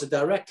remember when I was a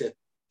director,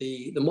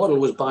 the model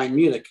was Bayern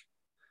Munich.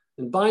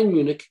 And Bayern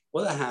Munich,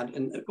 what they had,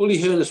 and Uli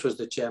Hoeneß was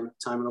the chairman at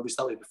the time, and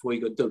obviously that was before he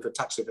got done for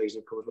tax evasion,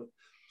 of course.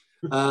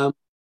 But,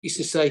 he used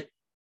to say,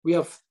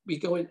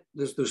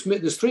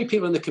 there's 3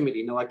 people in the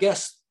committee. Now, I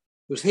guess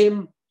it was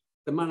him,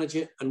 the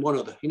manager, and one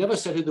other. He never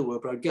said who they were,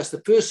 but I guess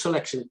the first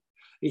selection,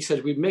 he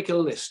said, we'd make a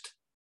list,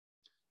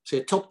 say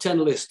a top 10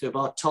 list of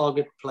our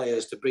target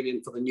players to bring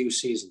in for the new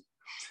season.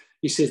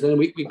 He says, then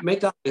we make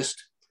that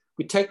list.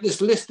 We take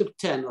this list of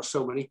 10 or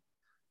so many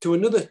to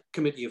another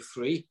committee of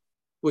 3,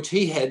 which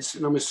he heads,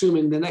 and I'm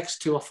assuming the next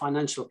 2 are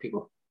financial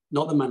people,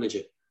 not the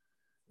manager.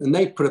 And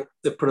they put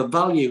a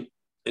value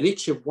in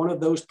each of one of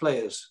those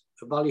players,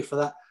 a value for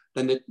that.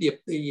 Then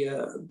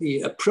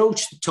the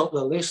approach the top of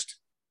the list,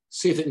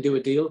 see if they can do a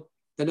deal.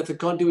 Then if they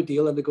can't do a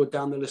deal, then they go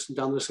down the list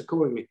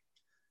accordingly.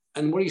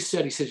 And what he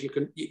says,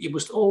 you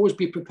must always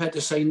be prepared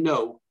to say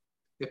no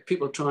if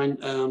people try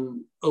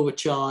and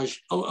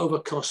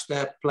overcost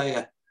their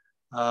player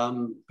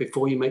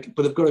before you make it.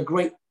 But they've got a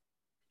great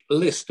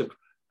list and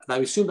I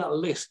assume that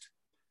list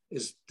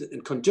is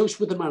in conjunction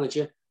with the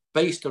manager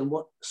based on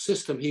what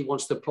system he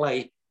wants to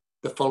play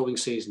the following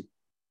season.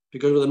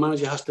 Because the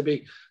manager has to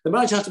be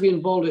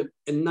involved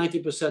in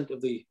 90%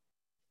 of the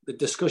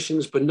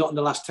discussions, but not in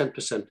the last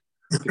 10%.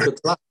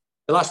 Because the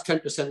last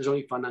 10% is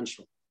only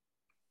financial.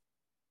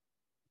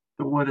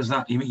 But what does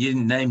that? You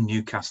didn't name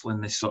Newcastle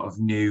in this sort of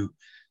new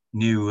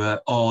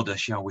order,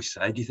 shall we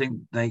say? Do you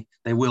think they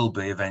will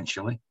be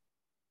eventually?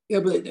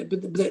 Yeah, but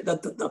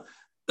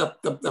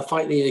they're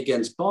fighting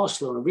against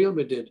Barcelona, Real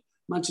Madrid,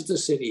 Manchester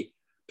City,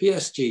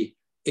 PSG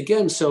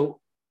again. So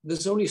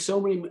there's only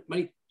so many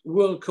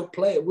World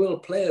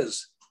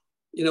players,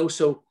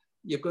 So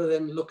you've got to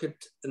then look at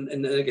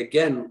and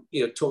again,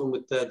 talking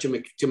with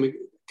Jimmy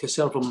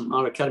Cassell from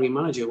our academy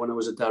manager when I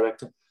was a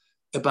director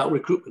about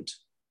recruitment.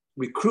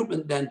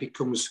 Recruitment then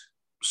becomes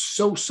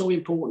so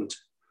important,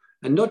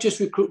 and not just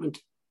recruitment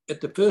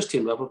at the first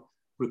team level,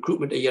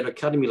 recruitment at your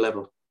academy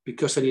level,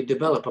 because then you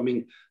develop. I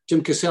mean,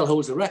 Jim Cassell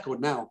holds the record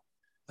now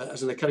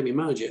as an academy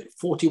manager.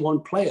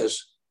 41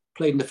 players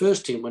played in the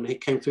first team when he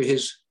came through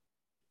his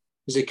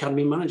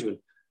academy management.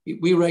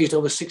 We raised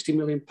over £60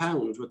 million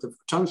worth of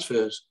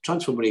transfer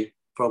money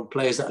from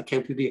players that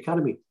came through the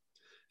academy.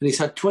 And he's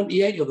had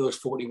 28 of those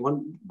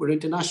 41 were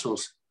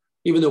internationals,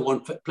 even though one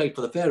played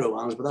for the Faroe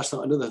Islands, but that's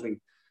not another thing.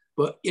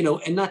 But,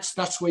 and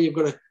that's where you've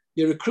got to,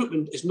 your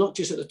recruitment is not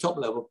just at the top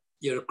level,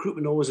 your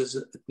recruitment always is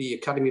at the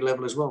academy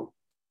level as well.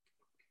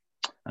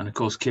 And of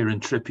course, Kieran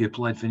Trippier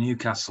played for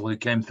Newcastle, who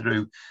came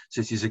through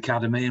City's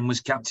academy and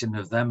was captain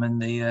of them in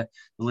the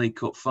League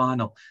Cup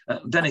final.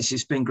 Dennis,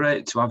 it's been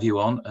great to have you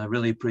on. I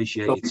really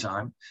appreciate your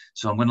time.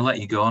 So I'm going to let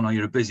you go. I know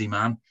you're a busy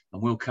man,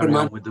 and we'll carry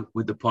on with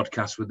the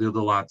podcast with the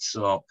other lads.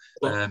 So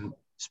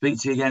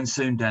speak to you again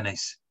soon,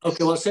 Dennis.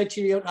 Okay, well, say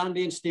to you,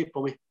 Andy and Steve,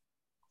 for me.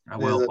 I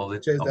will.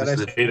 Cheers,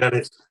 Dennis. Hey,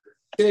 Dennis.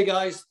 Okay,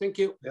 guys. Thank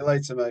you. See you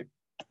later, mate.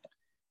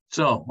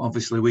 So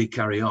obviously we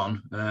carry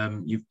on.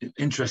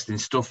 Interesting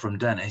stuff from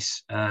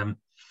Dennis.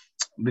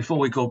 Before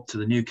we go to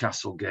the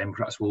Newcastle game,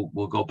 perhaps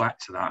we'll go back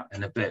to that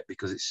in a bit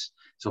because it's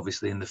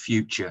obviously in the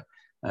future.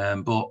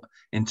 But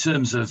in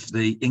terms of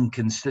the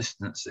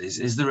inconsistencies,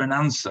 is there an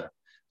answer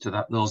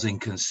to those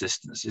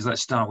inconsistencies?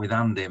 Let's start with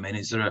Andy. I mean,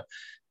 is there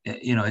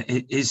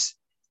is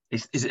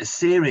it a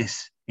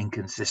serious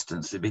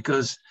inconsistency?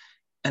 Because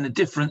in a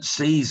different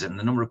season,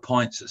 the number of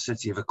points that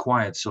City have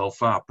acquired so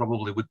far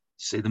probably would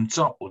see them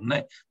top, wouldn't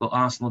it? But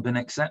Arsenal have been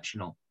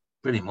exceptional,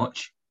 pretty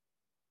much.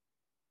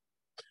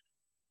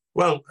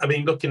 Well, I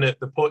mean, looking at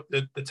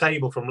the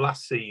table from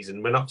last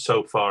season, we're not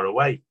so far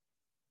away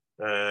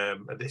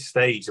at this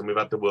stage, and we've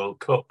had the World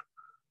Cup.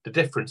 The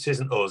difference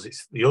isn't us;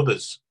 it's the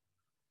others.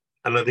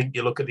 And I think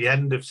you look at the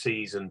end of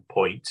season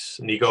points,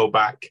 and you go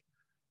back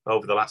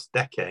over the last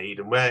decade,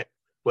 and where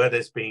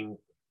there's been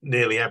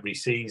nearly every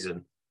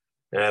season,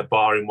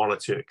 barring one or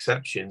two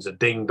exceptions, a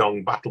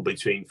ding-dong battle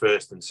between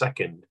first and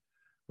second,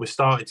 we're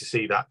starting to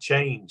see that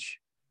change.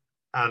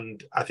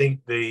 And I think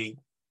the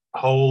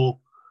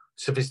whole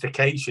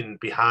sophistication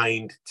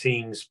behind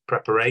teams'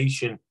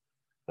 preparation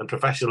and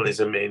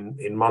professionalism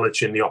in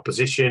monitoring the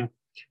opposition,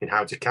 in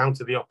how to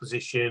counter the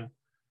opposition,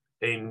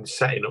 in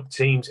setting up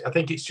teams, I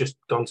think it's just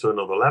gone to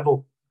another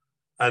level.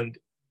 And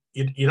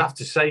you'd have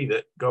to say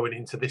that going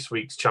into this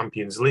week's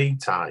Champions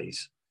League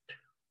ties,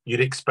 you'd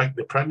expect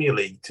the Premier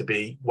League to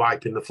be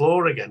wiping the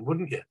floor again,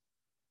 wouldn't you?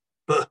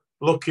 But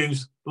look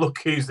who's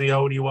the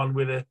only one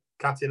with a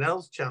cat in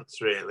hell's chance,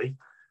 really,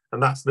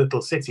 and that's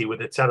Little City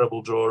with a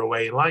terrible draw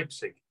away in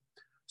Leipzig.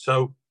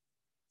 So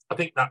I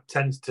think that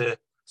tends to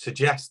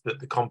suggest that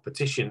the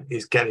competition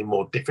is getting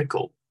more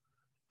difficult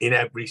in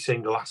every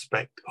single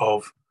aspect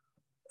of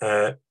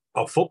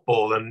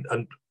football,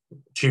 and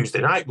Tuesday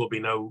night will be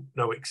no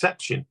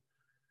exception,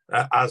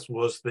 as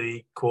was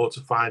the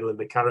quarter-final in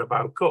the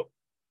Carabao Cup.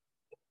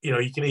 You know,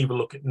 you can even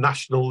look at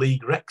National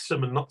League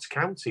Wrexham and Notts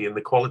County and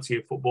the quality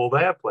of football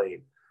they're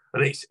playing.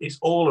 And it's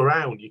all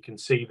around. You can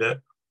see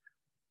that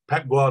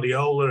Pep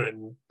Guardiola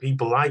and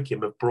people like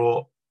him have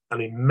brought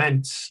an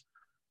immense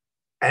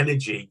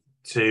energy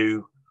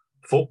to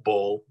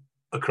football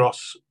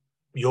across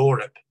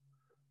Europe.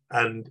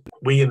 And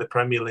we in the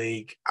Premier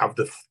League have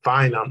the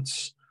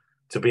finance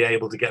to be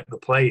able to get the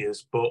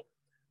players, but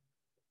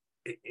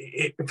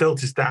it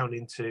filters down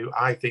into,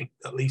 I think,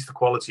 at least the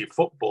quality of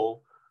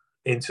football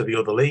into the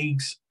other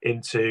leagues,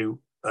 into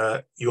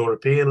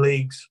European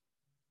leagues.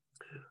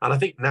 And I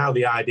think now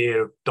the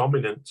idea of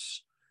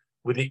dominance,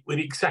 with the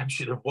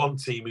exception of one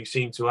team who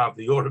seem to have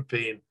the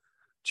European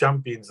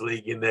Champions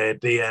League in their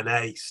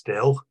DNA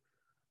still,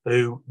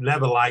 who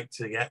never like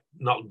to get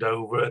knocked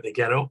over, they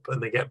get up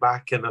and they get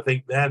back. And I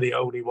think they're the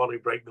only one who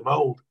break the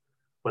mould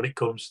when it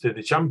comes to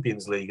the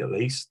Champions League, at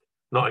least,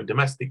 not in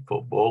domestic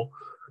football.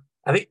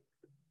 I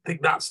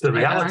think that's the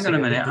reality. Hang on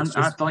a minute.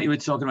 I thought you were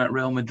talking about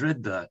Real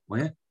Madrid there, were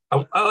you?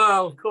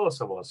 Oh, of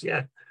course I was.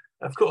 Yeah,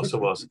 of course I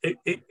was.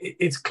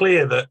 It's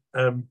clear that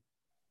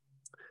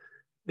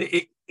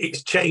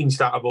it's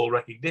changed out of all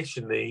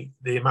recognition.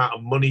 The amount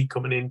of money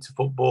coming into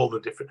football,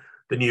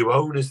 the new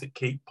owners that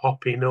keep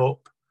popping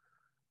up,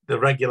 the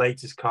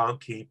regulators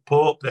can't keep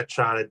up. They're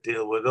trying to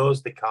deal with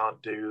us. They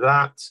can't do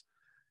that.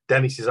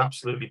 Dennis is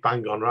absolutely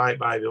bang on right,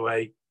 by the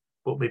way.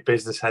 Put my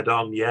business head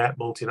on. Yeah,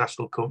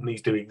 multinational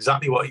companies do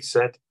exactly what he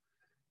said.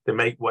 They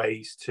make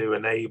ways to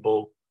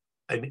enable,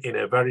 in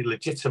a very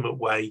legitimate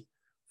way,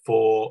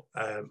 for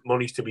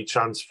monies to be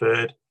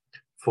transferred,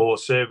 for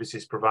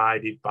services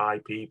provided by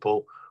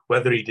people,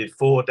 whether he did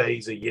 4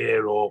 days a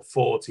year or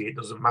 40, it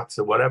doesn't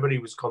matter. Whatever he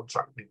was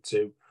contracted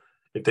to,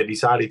 if they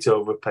decided to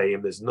overpay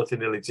him, there's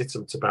nothing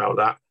illegitimate about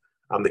that,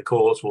 and the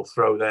courts will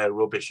throw their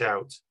rubbish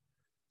out.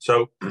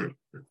 So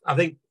I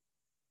think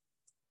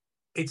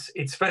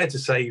it's fair to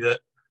say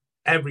that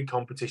every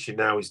competition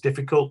now is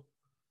difficult.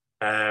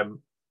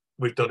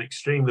 We've done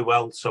extremely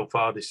well so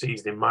far this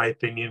season, in my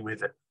opinion,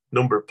 with a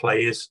number of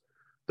players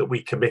that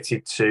we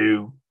committed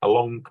to a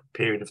long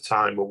period of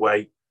time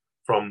away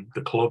from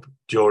the club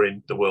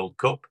during the World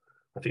Cup.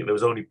 I think there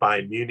was only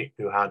Bayern Munich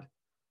who had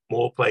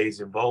more players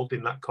involved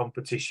in that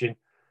competition.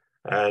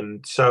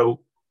 And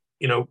so,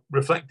 you know,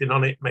 reflecting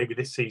on it, maybe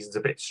this season's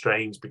a bit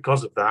strange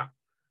because of that.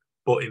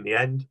 But in the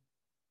end,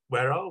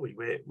 where are we?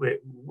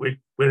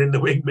 We're in the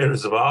wing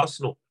mirrors of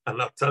Arsenal.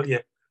 And I'll tell you,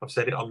 I've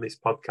said it on this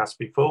podcast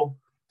before,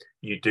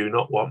 you do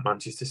not want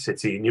Manchester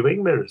City in your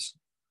wing mirrors.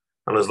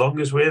 And as long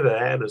as we're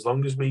there, and as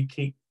long as we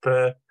keep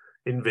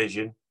in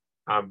vision,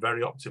 I'm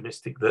very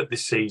optimistic that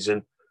this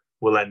season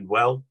will end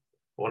well.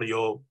 One of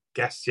your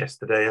guests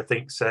yesterday, I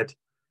think, said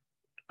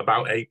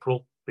about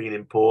April being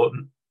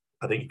important.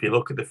 I think if you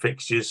look at the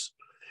fixtures,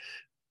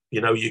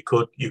 you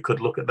could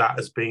look at that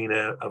as being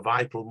a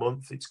vital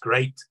month. It's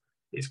great.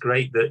 It's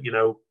great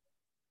that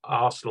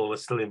Arsenal are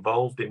still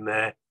involved in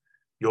their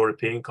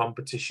European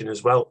competition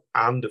as well,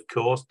 and of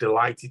course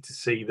delighted to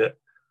see that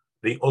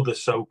the other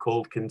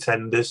so-called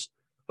contenders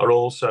are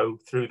also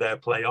through their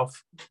playoff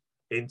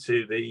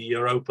into the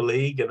Europa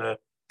League and are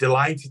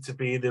delighted to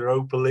be in the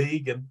Europa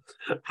League and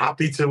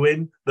happy to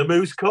win the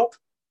Moose Cup.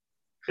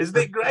 Isn't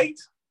it great?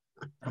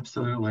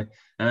 Absolutely.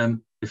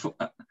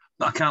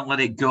 I can't let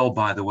it go,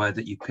 by the way,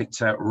 that you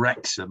picked out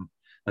Wrexham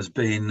as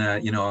being,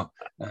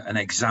 an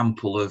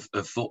example of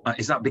football.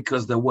 Is that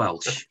because they're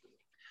Welsh?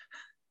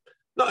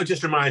 No, it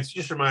just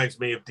reminds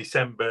me of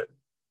December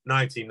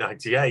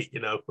 1998.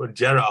 When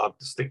Gerrard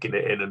sticking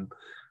it in,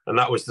 and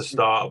that was the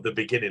start of the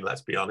beginning.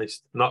 Let's be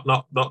honest. Not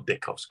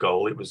Dickoff's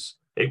goal. It was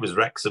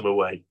Wrexham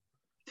away.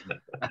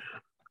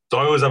 So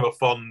I always have a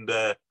fond.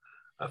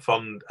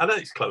 I know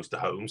it's close to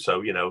home,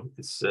 so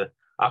it's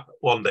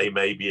one day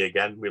maybe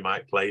again we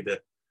might play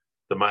the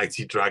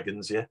mighty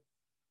Dragons. Yeah.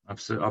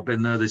 Absolutely. I've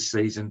been there this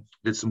season,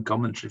 did some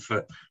commentary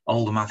for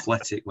Oldham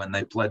Athletic when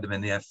they played them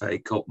in the FA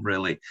Cup, and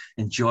really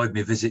enjoyed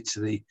my visit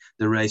to the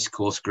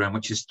racecourse ground,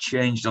 which has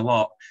changed a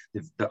lot.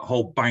 The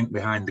whole bank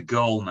behind the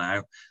goal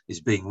now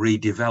is being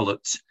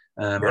redeveloped.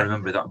 I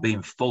remember that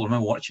being full. I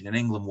remember watching an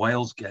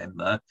England-Wales game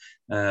there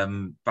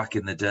back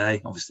in the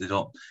day. Obviously,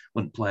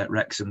 wouldn't play at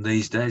Wrexham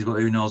these days, but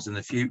who knows in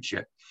the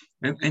future.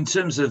 In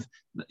terms of,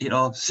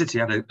 City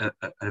had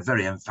a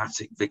very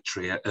emphatic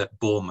victory at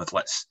Bournemouth.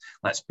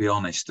 Let's be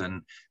honest.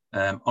 And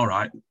all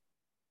right,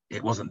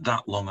 it wasn't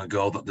that long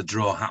ago that the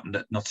draw happened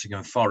at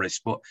Nottingham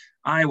Forest, but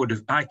I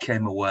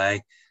came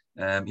away,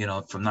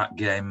 from that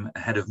game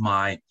ahead of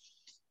my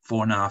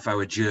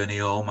 4.5-hour journey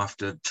home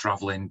after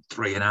travelling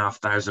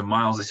 3,500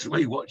 miles this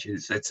week watching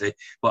City,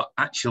 but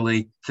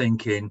actually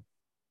thinking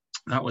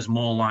that was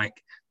more like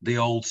the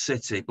old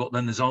City. But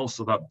then there's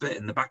also that bit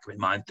in the back of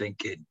my mind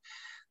thinking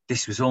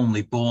this was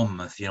only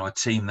Bournemouth, a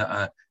team that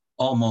are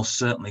almost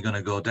certainly going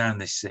to go down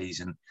this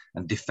season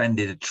and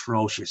defended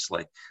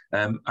atrociously.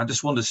 I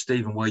just wonder,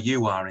 Stephen, where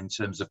you are in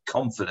terms of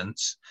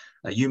confidence.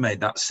 You made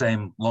that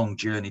same long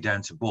journey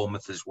down to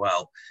Bournemouth as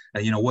well.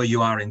 Where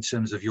you are in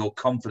terms of your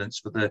confidence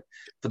for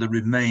the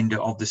remainder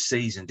of the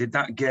season. Did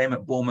that game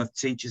at Bournemouth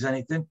teach us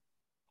anything?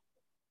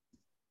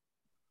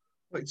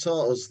 Well, it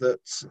taught us that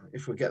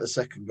if we get the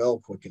second goal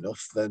quick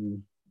enough,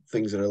 then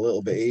things are a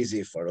little bit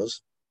easier for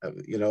us.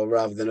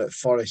 Rather than at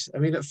Forest. I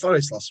mean, at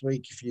Forest last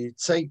week, if you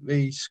take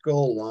the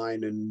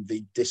scoreline and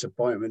the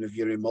disappointment of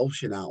your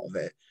emotion out of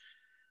it,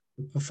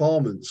 the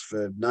performance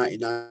for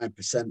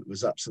 99%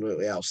 was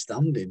absolutely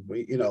outstanding.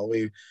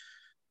 We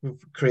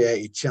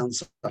created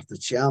chance after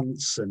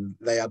chance, and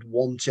they had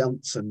one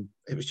chance, and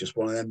it was just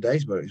one of them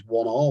days where it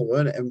was 1-1,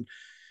 weren't it?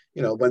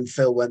 And when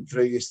Phil went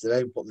through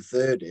yesterday and put the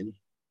third in,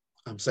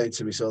 I'm saying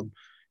to my son,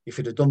 if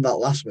he'd have done that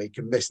last week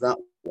and missed that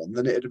one,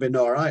 then it'd have been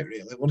all right,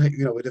 really, wouldn't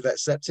it? We'd have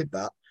accepted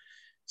that.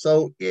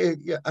 So yeah,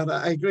 and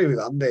I agree with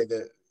Andy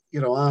that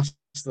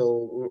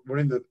Arsenal, we're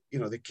in the,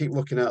 they keep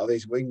looking out of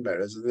these wing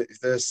mirrors, and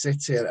if they're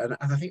City, and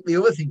I think the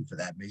other thing for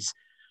them is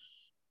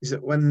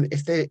that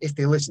if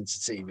they listen to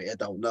TV, I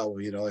don't know,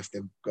 if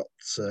they've got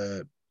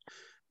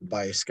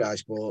by Sky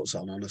Sports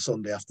on a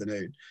Sunday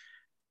afternoon,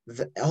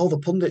 all the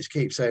pundits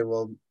keep saying,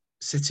 well,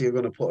 City are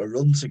going to put a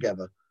run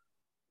together.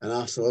 And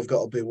Arsenal have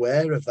got to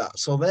beware of that.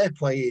 So they're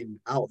playing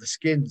out of the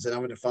skins and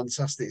having a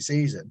fantastic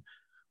season.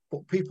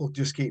 But people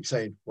just keep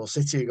saying, well,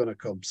 City are going to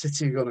come.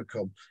 City are going to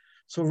come.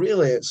 So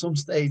really, at some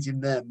stage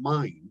in their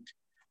mind,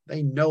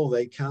 they know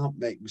they can't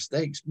make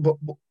mistakes. But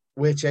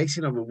we're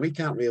chasing them and we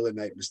can't really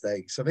make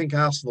mistakes. I think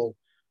Arsenal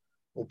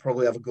will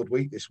probably have a good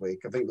week this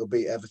week. I think they'll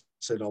beat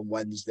Everton on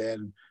Wednesday.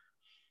 And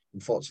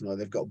unfortunately,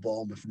 they've got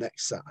Bournemouth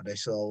next Saturday.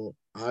 So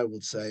I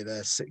would say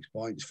there's 6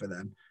 points for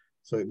them.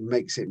 So it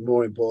makes it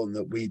more important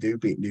that we do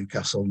beat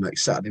Newcastle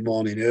next Saturday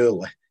morning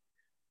early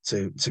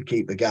to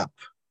keep the gap.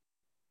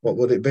 What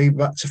would it be?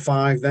 Back to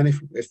 5 then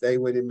if they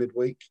win in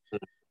midweek?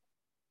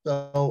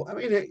 So, I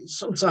mean,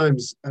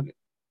 sometimes I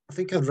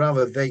think I'd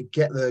rather they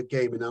get the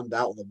game in hand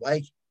out of the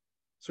way.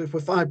 So if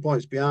we're 5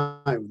 points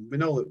behind, we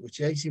know that we're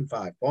chasing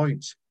 5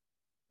 points.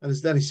 And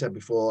as Dennis said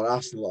before,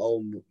 Arsenal at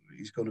home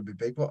is going to be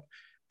big. But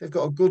they've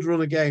got a good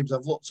run of games.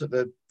 I've looked at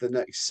the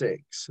next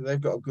 6. So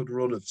they've got a good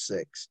run of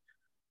 6.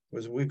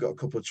 Whereas we've got a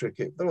couple of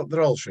tricky.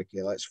 They're all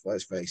tricky. Let's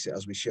face it,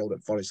 as we showed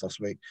at Forest last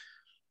week.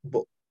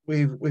 But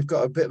we've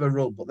got a bit of a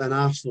run. But then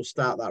Arsenal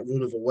start that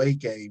run of away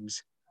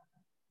games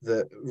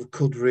that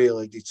could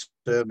really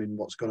determine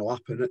what's going to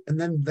happen. And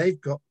then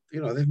they've got,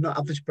 they've not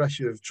had this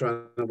pressure of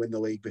trying to win the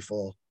league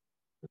before.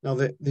 Now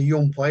the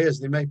young players,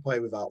 they may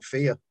play without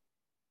fear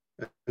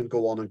and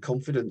go on, and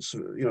confidence.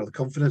 The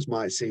confidence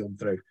might see them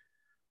through.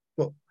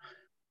 But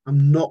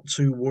I'm not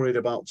too worried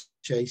about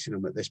chasing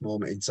them at this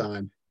moment in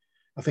time.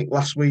 I think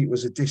last week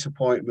was a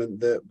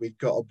disappointment that we'd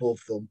got above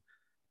them.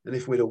 And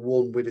if we'd have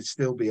won, we'd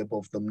still be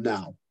above them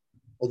now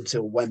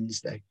until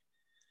Wednesday.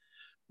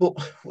 But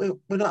we're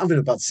not having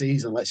a bad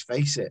season, let's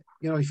face it.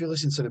 If you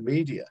listen to the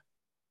media,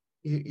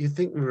 you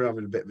think we were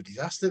having a bit of a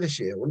disaster this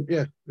year, wouldn't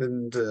you?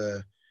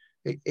 And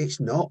it's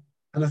not.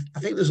 And I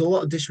think there's a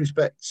lot of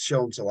disrespect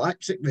shown to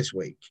Leipzig this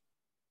week.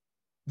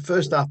 The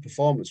first half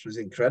performance was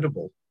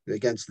incredible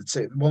against the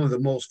team, one of the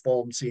most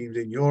formed teams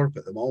in Europe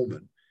at the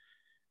moment.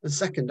 And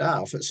second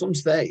half, at some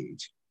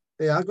stage,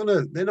 they're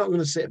not going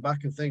to sit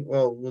back and think,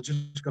 well, we're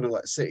just going to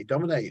let City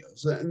dominate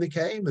us. And they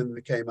came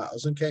at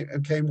us and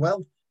came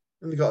well.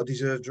 And they got a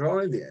deserved draw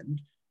in the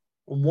end.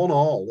 And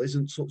 1-1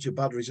 isn't such a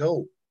bad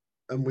result.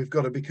 And we've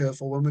got to be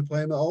careful when we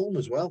play them at home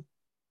as well.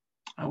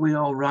 Are we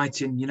all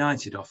writing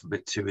United off a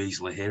bit too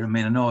easily here? I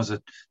mean, I know as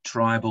a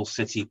tribal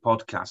city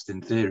podcast,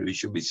 in theory, we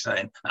should be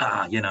saying,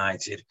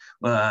 United,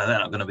 well, they're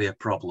not going to be a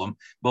problem.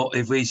 But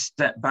if we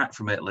step back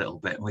from it a little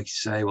bit and we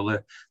say, well,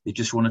 they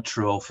just won a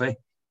trophy.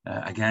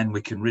 Again,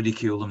 we can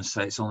ridicule them and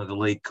say it's only the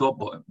League Cup,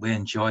 but we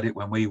enjoyed it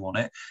when we won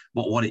it.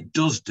 But what it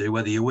does do,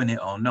 whether you win it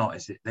or not,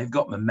 is that they've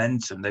got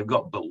momentum, they've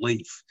got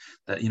belief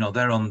that, you know,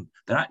 they're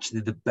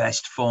actually the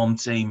best formed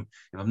team,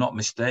 if I'm not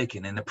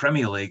mistaken, in the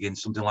Premier League in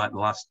something like the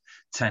last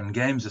 10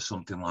 games or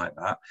something like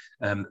that.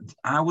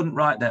 I wouldn't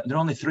write that. They're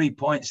only 3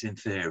 points in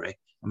theory.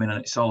 I mean,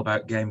 it's all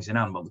about games in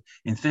hand, but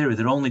in theory,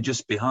 they're only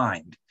just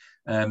behind.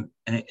 And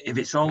if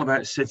it's all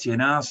about City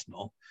and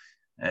Arsenal,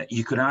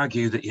 you could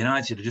argue that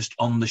United are just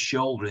on the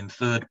shoulder in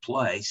third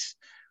place,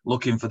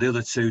 looking for the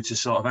other two to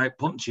sort of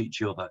outpunch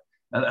each other.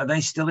 Are they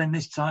still in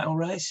this title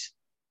race?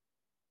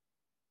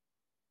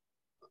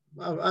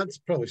 Well, I'd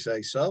probably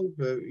say so.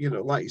 But, you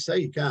know, like you say,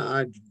 you can't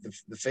hide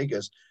the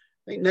figures.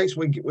 I think next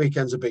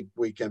weekend's a big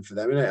weekend for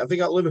them, isn't it? Have they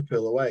got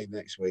Liverpool away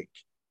next week?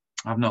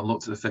 I've not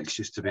looked at the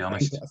fixtures, to be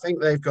honest. I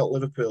think they've got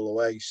Liverpool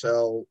away.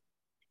 So,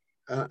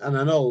 and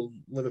I know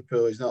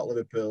Liverpool is not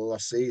Liverpool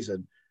last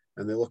season,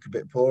 and they look a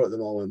bit poor at the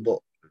moment, but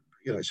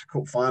you know, it's a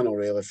cup final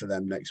really for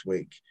them next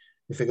week.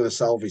 If they're going to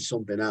salvage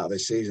something out of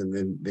this season,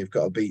 then they've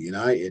got to beat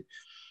United.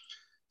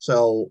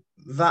 So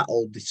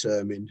that'll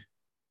determine.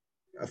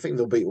 I think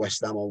they'll beat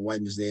West Ham on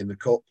Wednesday in the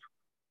cup,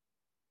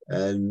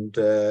 and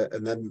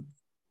then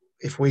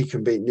if we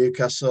can beat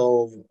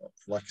Newcastle,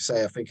 like I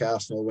say, I think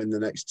Arsenal will win the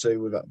next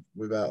two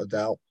without a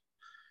doubt.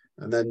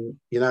 And then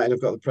United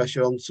have got the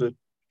pressure on to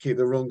keep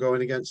the run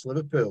going against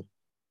Liverpool.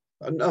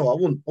 No, I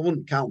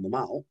wouldn't count them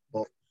out,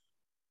 but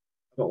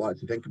I don't like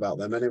to think about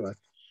them anyway.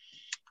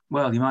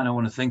 Well, you might not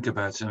want to think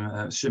about them,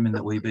 assuming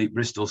that we beat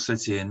Bristol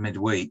City in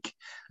midweek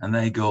and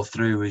they go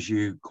through, as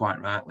you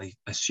quite rightly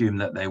assume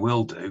that they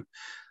will do.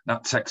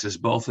 That takes us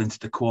both into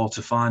the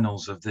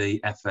quarterfinals of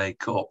the FA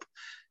Cup.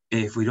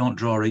 If we don't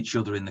draw each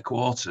other in the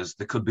quarters,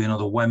 there could be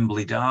another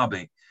Wembley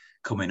derby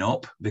coming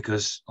up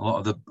because a lot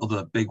of the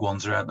other big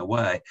ones are out of the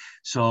way.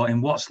 So in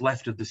what's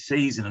left of the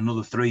season,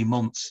 another 3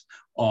 months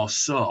or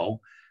so,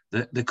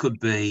 there could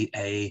be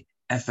a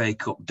FA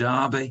Cup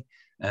derby.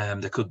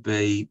 There could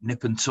be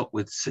nip and tuck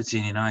with City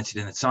and United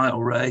in the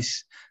title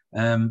race.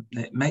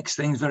 It makes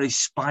things very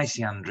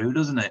spicy, Andrew,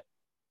 doesn't it?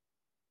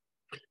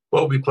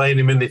 We'll be playing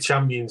him in the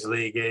Champions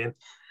League, Ian.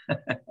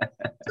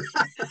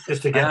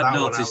 Just to get that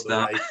one out of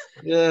the way.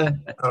 Yeah.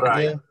 All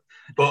right. Yeah.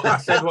 But I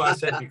said what I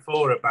said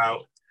before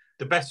about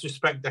the best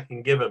respect I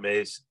can give them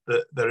is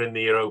that they're in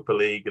the Europa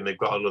League and they've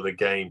got another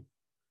game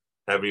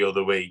every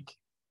other week,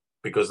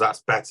 because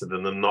that's better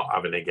than them not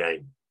having a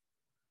game.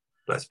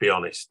 Let's be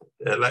honest.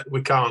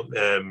 We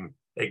can't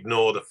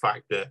ignore the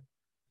fact that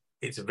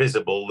it's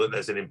visible that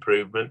there's an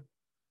improvement.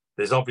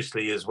 There's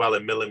obviously as well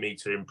a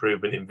millimetre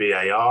improvement in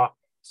VAR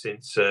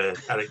since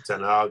Erik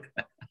ten Hag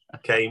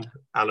came.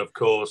 And of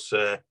course,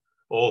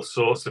 all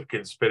sorts of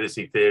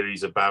conspiracy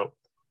theories about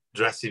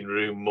dressing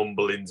room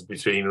mumblings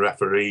between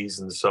referees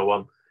and so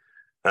on.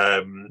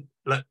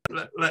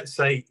 Let's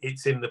say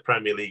it's in the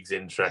Premier League's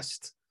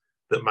interest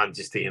that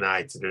Manchester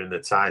United are in the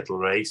title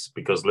race,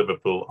 because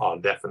Liverpool are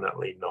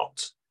definitely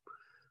not.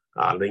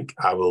 I think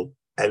I will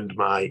end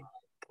my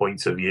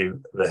point of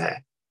view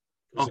there.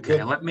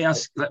 Okay, let me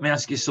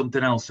ask you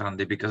something else,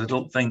 Andy, because I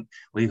don't think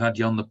we've had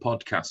you on the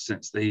podcast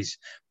since these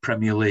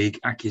Premier League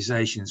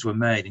accusations were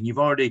made, and you've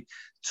already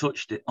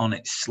touched on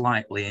it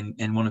slightly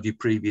in one of your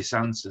previous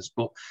answers.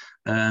 But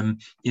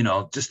you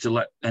know, just to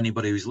let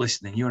anybody who's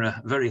listening, you're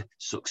a very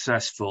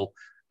successful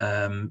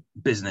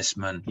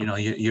businessman. You know,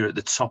 you're at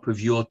the top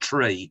of your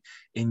tree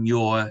in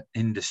your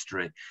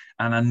industry,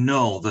 and I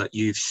know that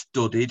you've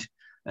studied,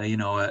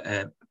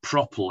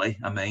 properly.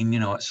 I mean, you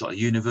know, at sort of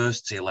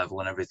university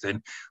level and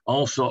everything,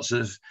 all sorts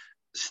of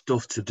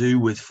stuff to do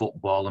with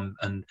football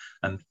and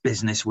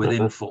business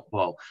within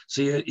football.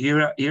 So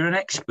you're an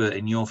expert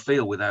in your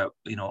field without,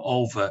 you know,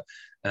 over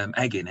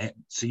egging it.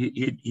 So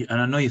you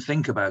and I know you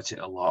think about it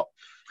a lot.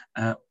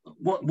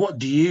 What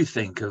do you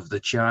think of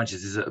the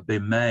charges that have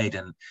been made?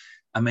 And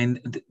I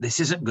mean, this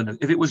isn't going to,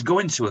 if it was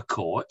going to a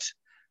court,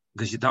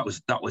 because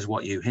that was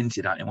what you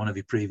hinted at in one of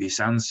your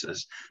previous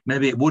answers,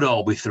 maybe it would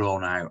all be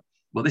thrown out.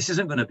 But this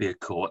isn't going to be a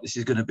court. This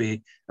is going to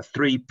be a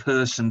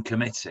 3-person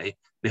committee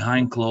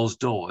behind closed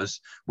doors.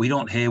 We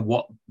don't hear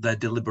what their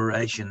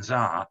deliberations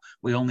are.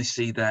 We only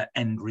see their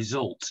end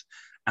result.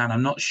 And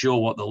I'm not sure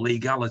what the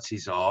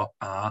legalities are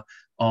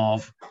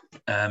of,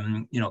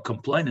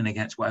 complaining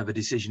against whatever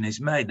decision is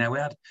made. Now, we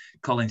had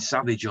Colin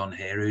Savage on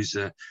here, who's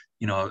a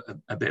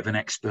bit of an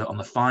expert on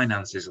the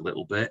finances a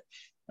little bit.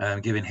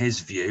 giving his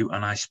view,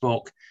 and I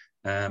spoke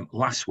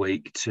last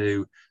week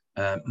to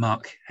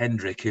Mark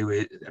Hendrick, who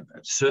is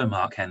Sir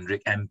Mark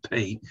Hendrick,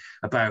 MP,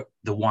 about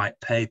the white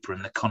paper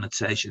and the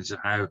connotations of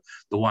how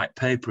the white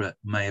paper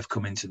may have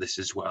come into this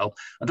as well.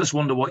 I just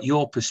wonder what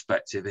your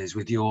perspective is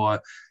with your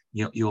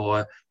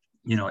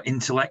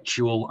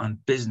intellectual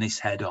and business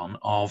head on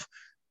of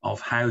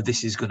how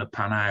this is going to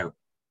pan out.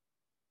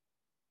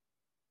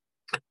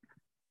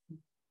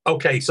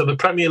 Okay, so the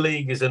Premier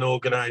League is an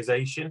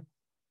organisation.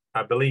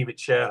 I believe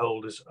its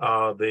shareholders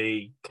are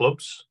the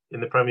clubs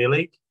in the Premier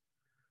League,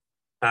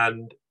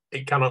 and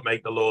it cannot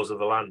make the laws of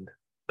the land.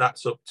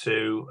 That's up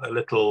to a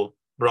little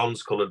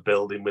bronze-coloured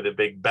building with a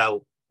big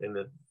bell in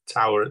the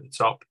tower at the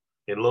top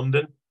in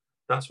London.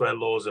 That's where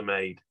laws are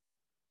made.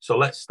 So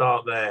let's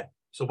start there.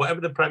 So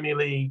whatever the Premier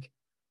League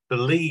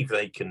believe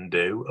they can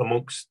do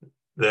amongst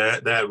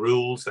their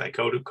rules, their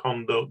code of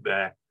conduct,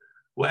 their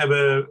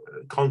whatever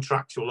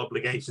contractual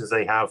obligations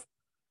they have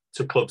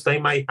to clubs, they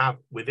may have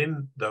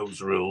within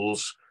those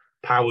rules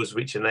powers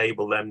which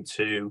enable them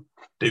to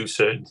do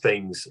certain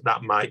things.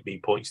 That might be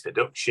points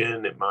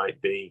deduction, it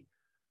might be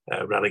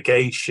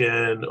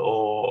relegation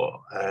or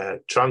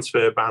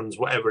transfer bans,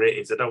 whatever it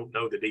is. I don't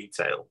know the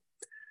detail.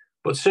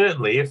 But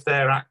certainly if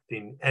they're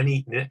acting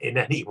in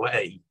any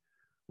way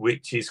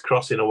which is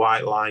crossing a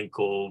white line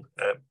called,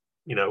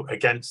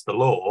 against the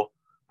law,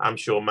 I'm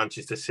sure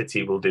Manchester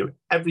City will do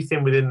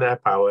everything within their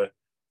power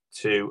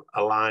to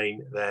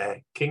align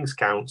their King's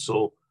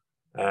Council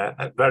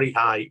at very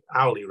high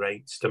hourly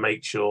rates to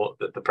make sure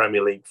that the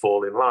Premier League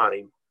fall in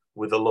line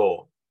with the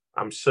law.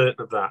 I'm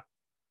certain of that.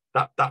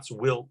 That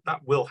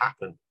will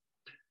happen.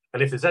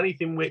 And if there's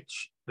anything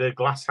which the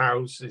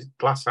glasshouse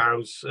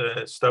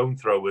stone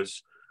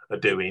throwers are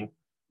doing,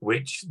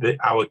 which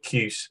our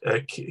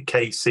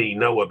KC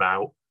know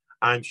about,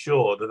 I'm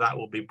sure that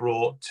will be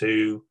brought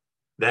to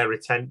their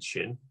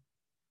attention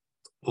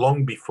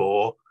long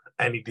before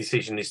any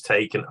decision is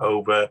taken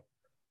over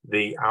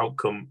the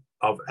outcome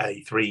of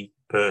a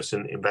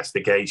 3-person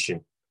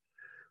investigation.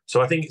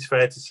 So I think it's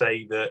fair to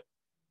say that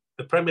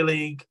the Premier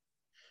League,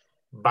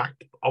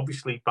 backed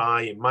obviously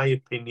by, in my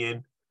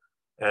opinion,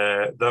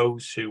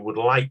 those who would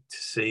like to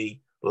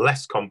see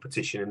less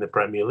competition in the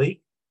Premier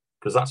League,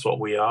 because that's what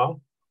we are.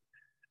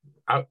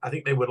 I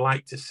think they would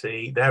like to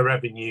see their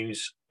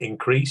revenues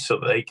increase so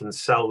that they can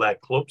sell their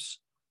clubs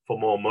for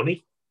more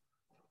money.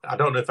 I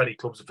don't know if any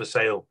clubs are for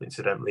sale,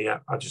 incidentally. I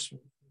just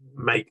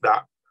make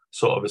that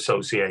sort of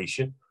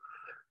association.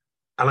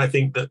 And I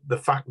think that the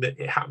fact that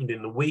it happened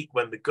in the week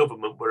when the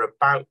government were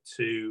about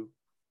to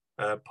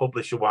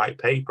publish a white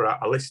paper,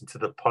 I listened to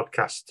the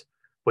podcast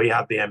where you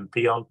had the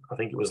MP on, I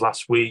think it was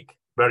last week.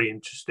 Very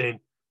interesting.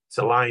 It's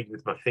aligned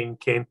with my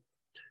thinking.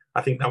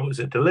 I think that was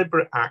a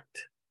deliberate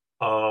act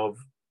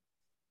of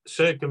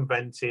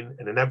circumventing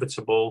an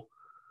inevitable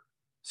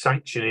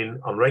sanctioning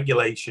on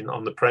regulation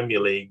on the Premier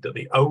League that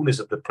the owners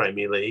of the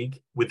Premier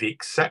League, with the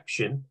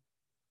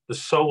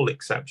sole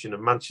exception of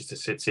Manchester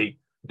City,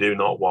 do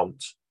not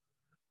want.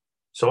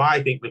 So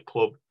I think the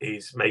club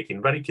is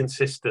making very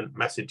consistent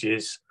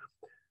messages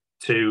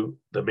to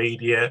the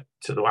media,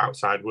 to the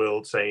outside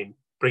world, saying,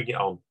 bring it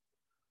on.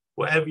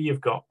 Whatever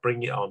you've got,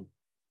 bring it on.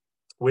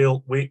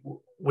 We'll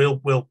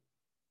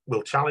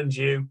challenge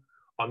you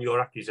on your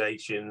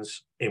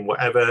accusations in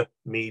whatever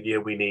media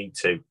we need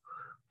to.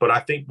 But I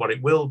think what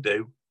it will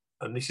do,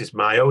 and this is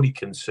my only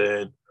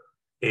concern,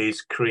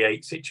 is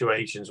create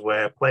situations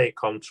where player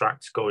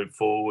contracts going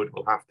forward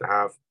will have to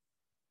have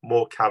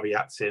more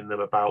caveats in them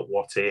about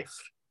what if.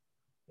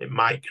 It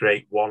might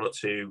create one or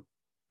two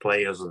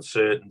players'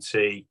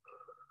 uncertainty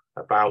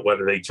about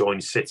whether they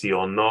join City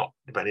or not,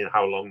 depending on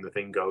how long the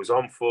thing goes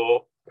on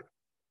for.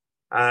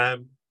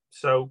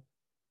 So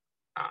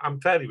I'm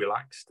fairly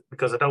relaxed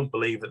because I don't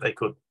believe that they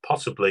could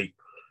possibly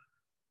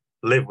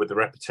live with the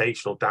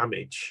reputational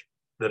damage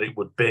that it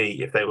would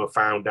be if they were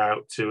found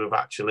out to have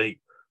actually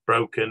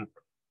broken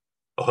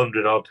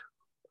 100-odd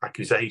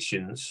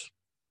accusations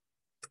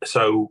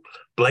so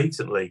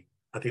blatantly.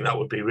 I think that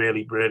would be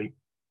really, really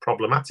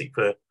problematic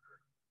for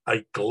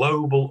a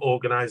global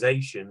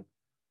organization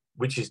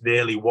which is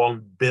nearly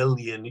 $1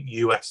 billion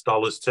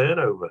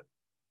turnover.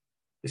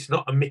 It's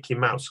not a Mickey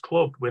Mouse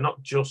club. We're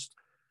not just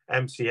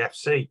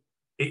MCFC.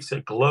 It's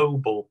a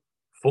global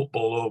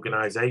football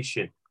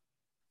organization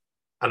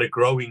and a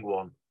growing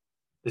one.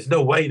 There's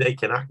no way they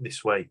can act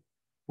this way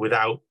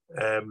without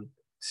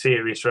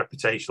serious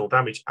reputational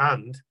damage.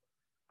 And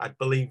I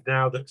believe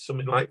now that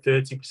something like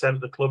 30%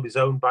 of the club is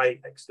owned by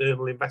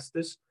external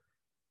investors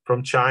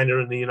from China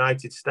and the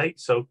United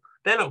States. So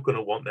they're not going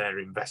to want their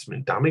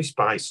investment damaged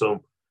by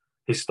some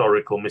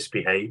historical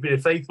misbehavior.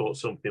 If they thought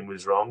something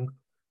was wrong,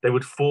 they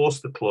would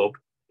force the club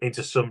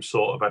into some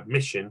sort of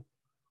admission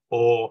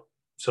or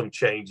some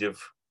change of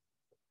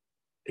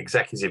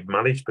executive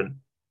management.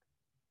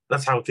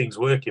 That's how things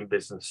work in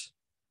business.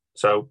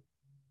 So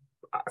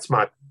that's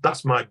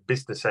my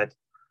business head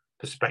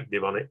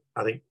perspective on it.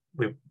 I think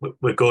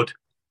we're good,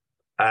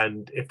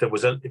 and if there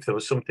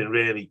was something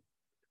really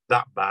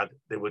that bad,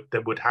 they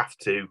would have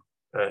to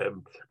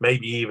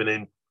maybe even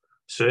in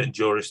certain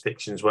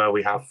jurisdictions where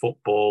we have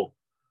football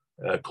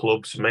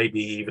clubs maybe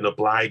even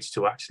obliged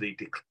to actually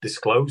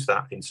disclose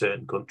that in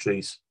certain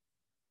countries.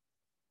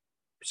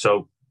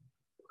 So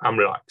I'm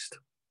relaxed.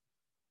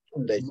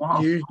 Andy,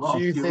 Well, do you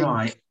you're think?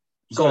 right.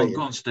 Sorry,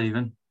 Go on,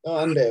 Stephen. oh,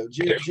 Andy,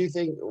 do you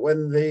think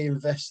when the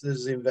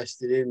investors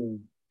invested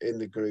in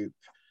the group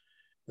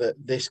that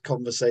this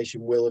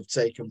conversation will have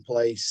taken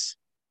place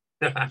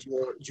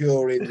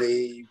during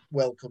the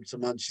Welcome to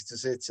Manchester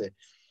City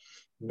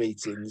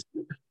meetings?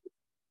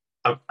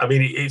 I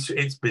mean,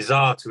 it's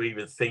bizarre to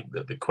even think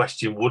that the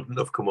question wouldn't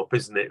have come up,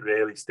 isn't it,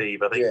 really,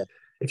 Steve? I think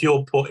if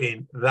you're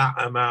putting that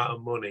amount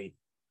of money,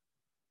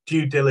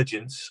 due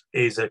diligence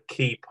is a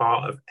key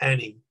part of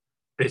any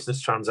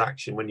business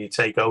transaction when you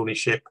take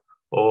ownership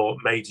or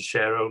major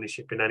share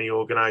ownership in any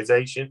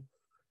organisation.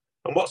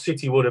 And what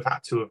City would have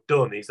had to have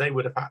done is they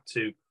would have had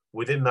to,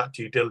 within that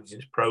due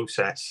diligence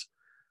process,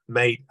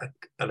 made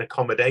an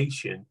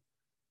accommodation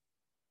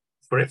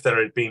for if there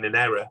had been an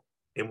error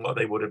in what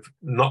they would have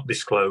not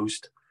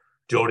disclosed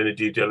during the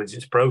due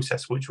diligence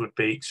process, which would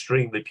be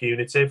extremely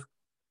punitive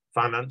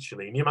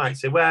financially. And you might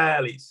say,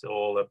 well, it's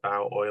all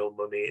about oil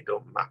money. It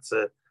don't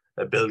matter.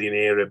 A billion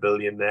here, a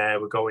billion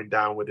there. We're going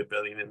down with $1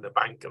 billion in the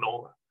bank and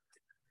all that.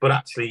 But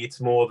actually,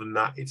 it's more than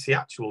that. It's the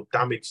actual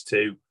damage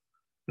to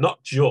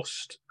not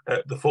just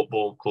the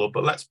football club,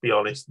 but let's be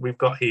honest, we've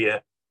got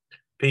here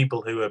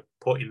people who are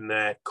putting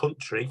their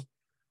country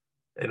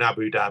in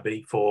Abu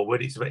Dhabi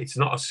forward. It's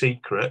not a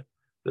secret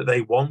that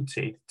they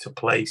wanted to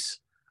place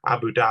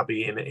Abu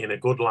Dhabi in a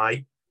good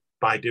light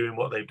by doing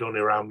what they've done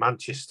around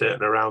Manchester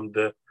and around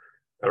the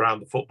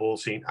football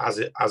scene,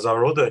 as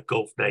our other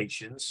Gulf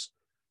nations.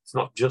 It's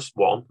not just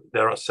one;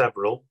 there are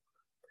several,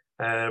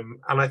 and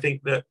I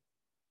think that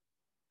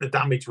the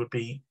damage would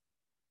be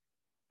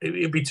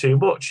it'd be too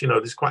much. You know,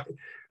 there's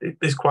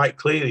quite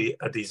clearly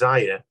a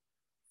desire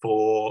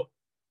for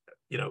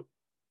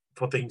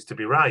things to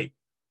be right,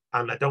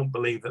 and I don't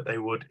believe that they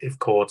would, if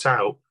caught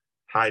out,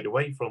 hide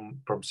away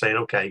from saying,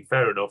 okay,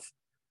 fair enough,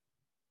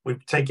 we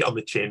take it on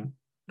the chin.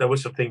 There were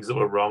some things that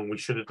were wrong. We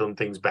should have done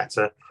things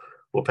better.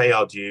 We'll pay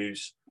our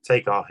dues,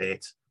 take our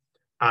hit.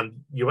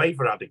 And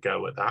UEFA had a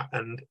go at that.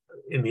 And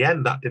in the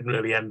end, that didn't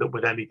really end up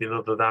with anything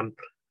other than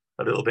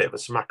a little bit of a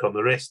smack on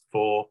the wrist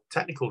for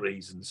technical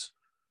reasons.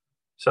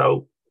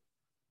 So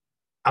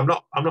I'm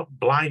not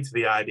blind to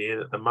the idea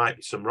that there might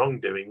be some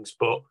wrongdoings,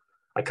 but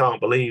I can't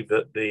believe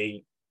that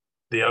the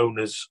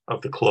owners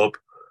of the club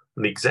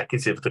and the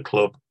executive of the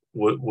club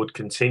would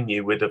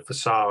continue with a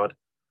facade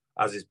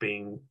as is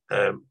being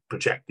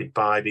projected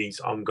by these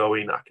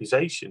ongoing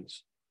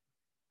accusations.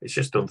 It's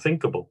just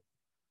unthinkable.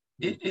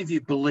 If you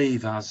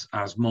believe, as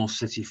most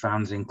City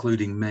fans,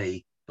 including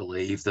me,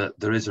 believe that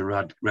there is a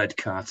red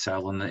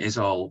cartel and that it's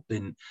all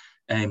been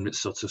aimed at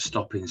sort of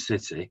stopping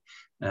City,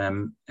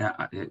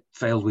 it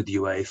failed with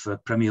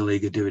UEFA, Premier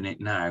League are doing it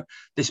now.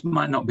 This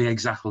might not be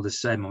exactly the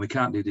same, and we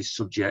can't do this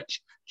subject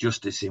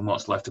justice in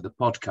what's left of the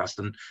podcast,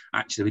 and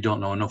actually we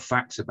don't know enough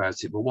facts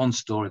about it. But one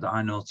story that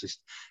I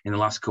noticed in the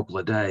last couple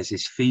of days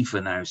is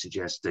FIFA now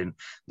suggesting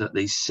that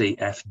the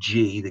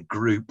CFG, the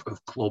group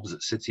of clubs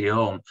that City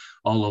own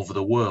all over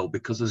the world,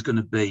 because there's going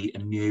to be a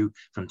new,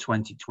 from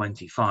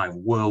 2025,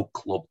 World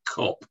Club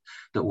Cup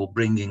that will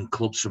bring in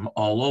clubs from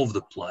all over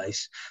the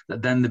place,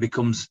 that then there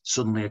becomes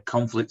suddenly a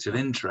conflict of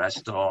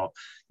interest, or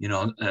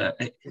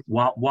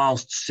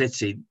whilst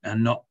City are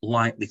not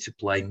likely to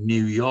play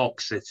New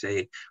York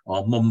City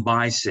or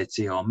Mumbai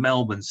City or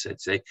Melbourne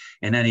City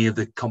in any of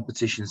the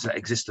competitions that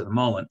exist at the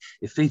moment,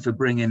 if FIFA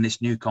bring in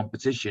this new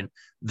competition,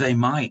 it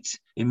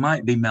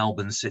might be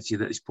Melbourne City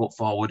that is put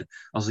forward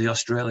as the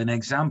Australian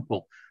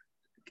example.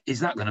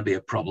 Is that going to be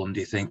a problem, do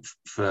you think,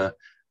 for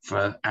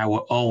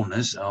our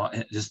owners? Or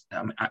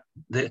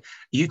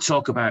you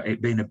talk about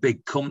it being a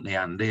big company,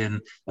 Andy,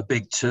 and a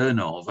big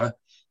turnover.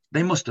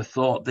 They must have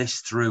thought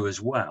this through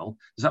as well.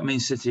 Does that mean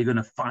City are going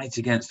to fight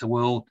against the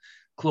World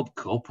Club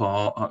Cup,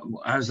 or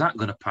how's that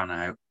going to pan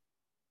out?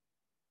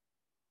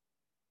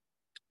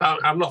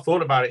 I've not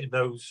thought about it in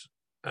those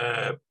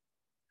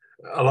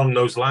along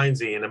those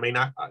lines, Ian. I mean,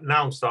 now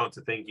I'm starting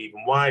to think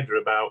even wider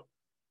about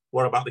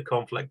what about the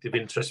conflict of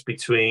interest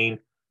between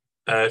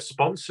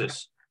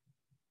sponsors.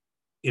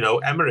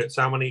 Emirates,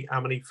 how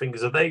many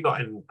fingers have they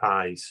got in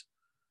pies?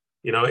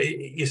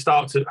 You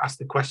start to ask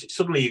the question.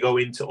 Suddenly you go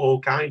into all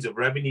kinds of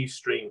revenue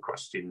stream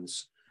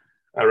questions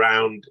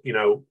around,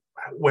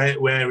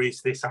 where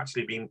is this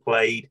actually being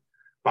played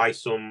by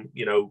some,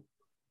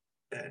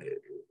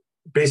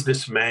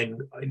 businessmen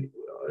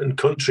and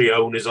country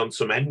owners on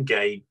some end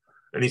game,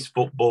 and is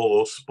football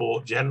or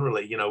sport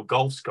generally.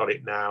 Golf's got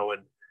it now,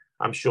 and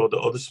I'm sure that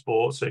other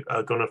sports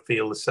are going to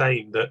feel the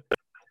same, that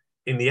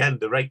in the end,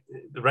 the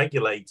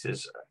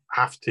regulators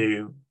have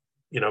to,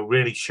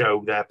 really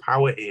show their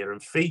power here.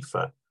 And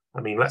FIFA,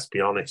 I mean, let's be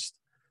honest,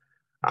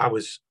 I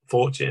was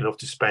fortunate enough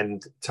to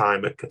spend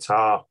time at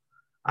Qatar,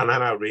 and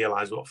then I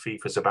realised what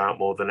FIFA's about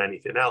more than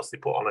anything else. They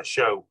put on a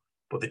show,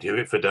 but they do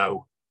it for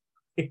dough.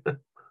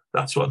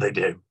 That's what they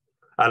do.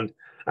 And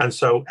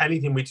so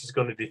anything which is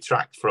going to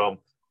detract from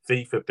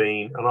FIFA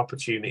being an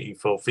opportunity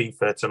for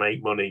FIFA to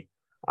make money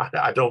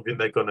I don't think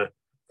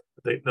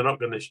they're not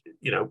going to,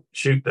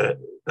 shoot the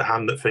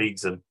hand that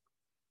feeds them.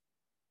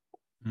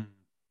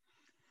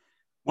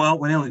 Well,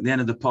 we're nearly at the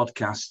end of the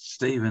podcast,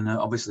 Stephen.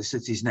 Obviously,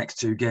 City's next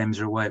 2 games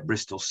are away at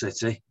Bristol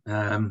City.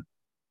 I'm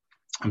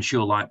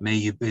sure, like me,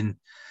 you've been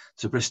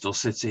to Bristol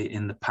City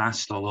in the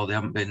past, although they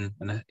haven't been.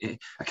 And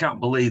I can't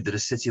believe that a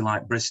city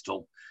like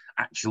Bristol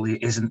actually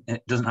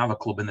doesn't have a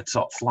club in the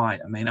top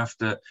flight. I mean,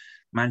 after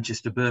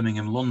Manchester,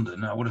 Birmingham,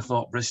 London, I would have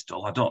thought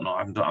Bristol. I don't know.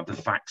 I don't have the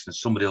facts, and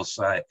somebody will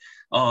say,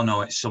 "Oh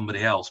no, it's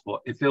somebody else."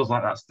 But it feels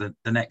like that's the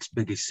next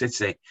biggest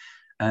city,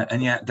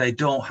 and yet they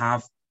don't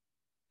have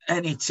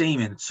any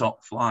team in the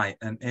top flight,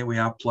 and here we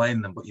are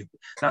playing them. But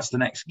that's the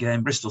next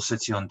game, Bristol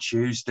City on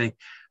Tuesday,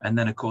 and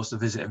then of course the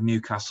visit of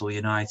Newcastle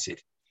United.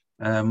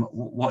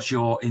 What's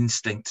your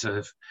instinct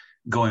of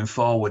going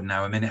forward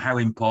now? I mean, how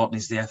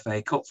important is the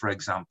FA Cup, for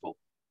example?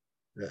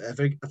 I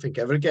think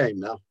every game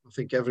now. I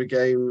think every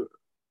game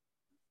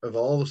of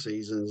all the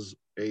seasons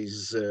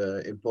is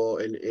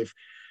important. If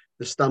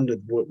the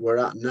standard we're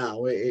at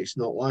now, it's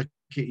not like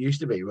it used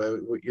to be. Where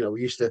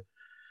we used to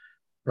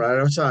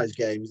prioritise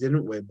games,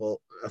 didn't we? But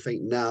I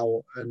think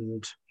now,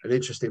 and an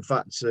interesting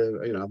fact,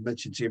 I've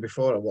mentioned to you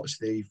before, I watch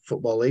the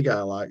Football League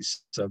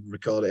highlights. So I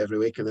record it every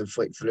week and then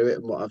flick through it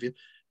and what have you.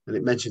 And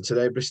it mentioned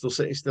today, Bristol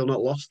City still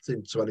not lost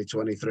in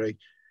 2023.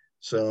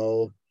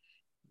 So,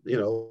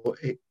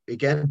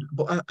 again,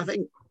 but I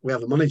think we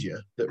have a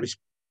manager that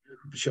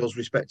shows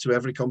respect to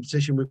every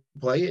competition we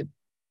play in.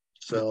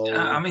 So,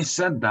 I mean,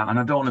 said that, and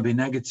I don't want to be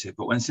negative,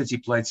 but when City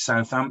played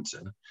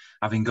Southampton,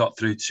 having got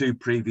through 2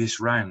 previous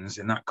rounds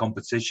in that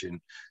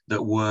competition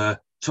that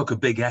took a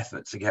big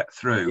effort to get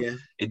through,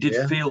 it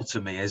did feel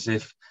to me as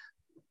if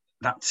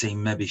that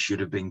team maybe should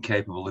have been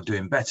capable of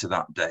doing better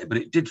that day. But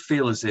it did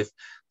feel as if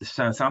the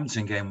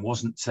Southampton game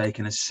wasn't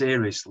taken as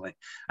seriously.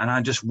 And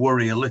I just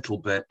worry a little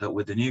bit that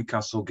with the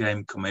Newcastle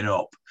game coming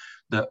up,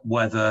 that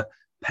whether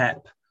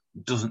Pep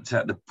doesn't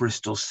take the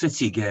Bristol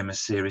City game as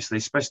seriously,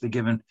 especially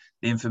given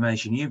the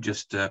information you've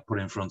just put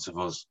in front of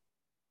us.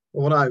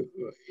 Well,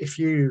 if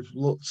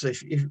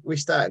we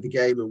started the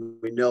game and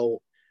we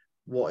know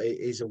what it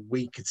is a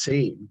weaker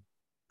team,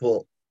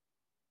 but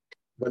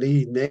when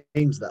he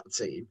names that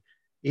team,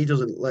 he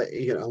doesn't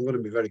I'm going to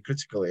be very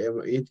critical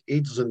here. He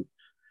doesn't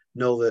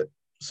know that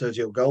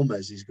Sergio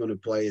Gomez is going to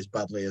play as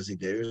badly as he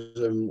does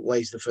and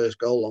lays the first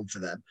goal on for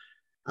them.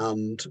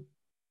 And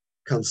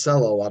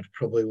Cancelo had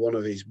probably one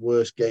of his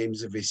worst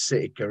games of his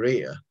City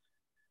career.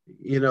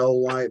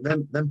 Like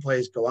them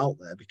players go out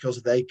there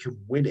because they can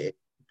win it,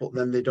 but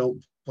then they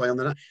don't play on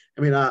the night.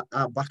 I mean, our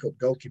backup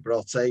goalkeeper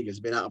Ortega has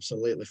been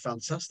absolutely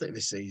fantastic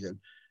this season,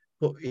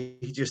 but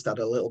he just had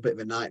a little bit of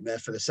a nightmare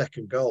for the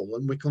second goal,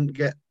 and we couldn't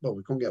get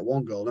 1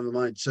 goal, never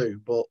mind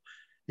 2, but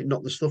it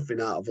knocked the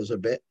stuffing out of us a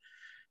bit.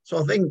 So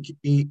I think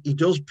he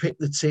does pick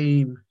the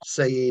team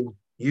saying,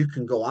 you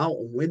can go out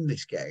and win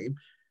this game.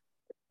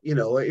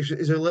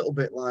 It's a little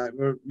bit like,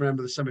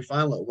 remember the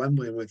semi-final at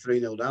Wembley and we're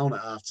 3-0 down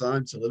at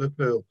half-time to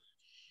Liverpool.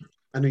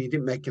 I know you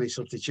didn't make any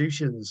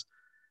substitutions,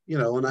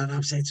 and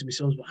I'm saying to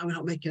myself, why are we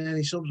not making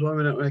any subs?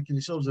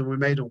 And we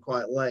made them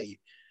quite late.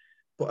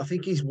 But I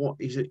think he's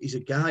a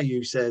guy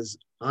who says,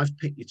 I've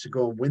picked you to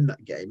go and win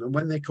that game. And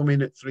when they come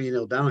in at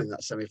 3-0 down in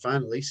that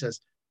semi-final, he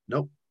says,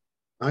 no,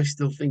 I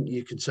still think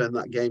you can turn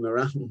that game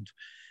around.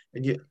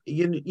 And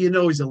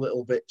he's a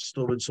little bit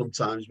stubborn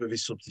sometimes with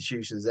his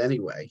substitutions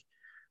anyway.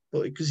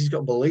 But because he's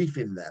got belief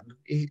in them,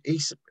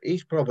 he's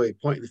probably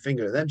pointing the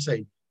finger at them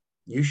saying,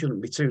 you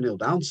shouldn't be 2-0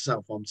 down to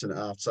Southampton at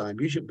half-time.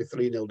 You shouldn't be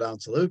 3-0 down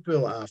to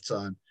Liverpool at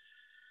half-time.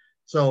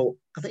 So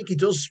I think he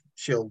does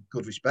show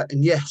good respect.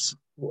 And yes,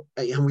 we're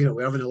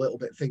having a little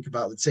bit to think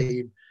about the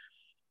team.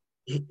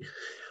 I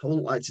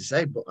wouldn't like to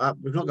say, but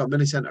we've not got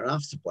many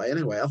centre-halves to play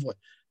anyway, have we?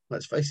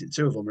 Let's face it,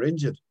 2 of them are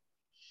injured.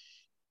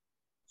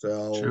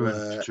 So True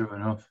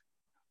enough.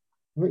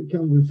 I think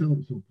Calvin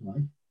Phillips will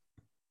play.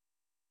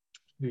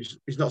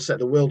 He's not set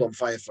the world on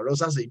fire for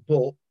us, has he?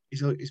 But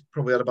he's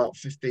probably had about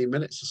 15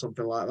 minutes or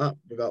something like that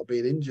without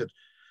being injured.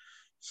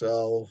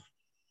 So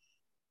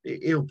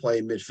he'll play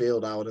in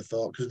midfield, I would have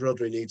thought, because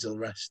Rodri needs a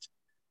rest.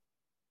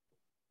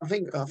 I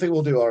think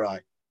we'll do all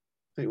right.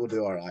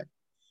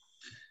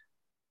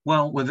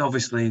 Well, with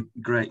obviously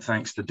great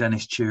thanks to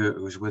Dennis Chewett,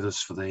 who was with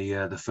us for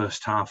the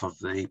first half of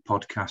the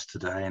podcast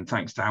today, and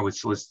thanks to Howard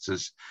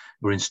Solicitors,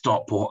 who are in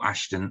Stockport,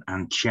 Ashton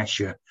and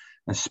Cheshire,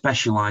 and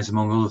specialise,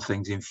 among other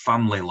things, in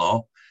family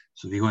law.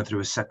 So if you're going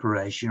through a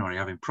separation or you're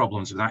having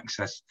problems with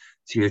access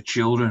to your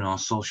children or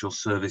social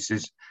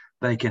services,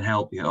 they can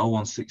help you.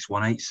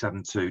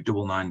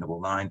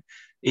 01618729999.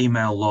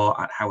 Email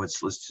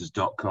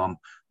law@howardsolicitors.com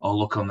or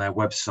look on their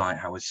website,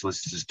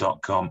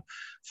 howardsolicitors.com,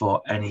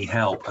 for any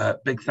help.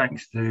 Big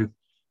thanks to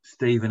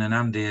Stephen and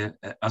Andy,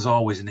 as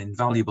always, an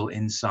invaluable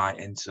insight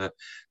into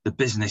the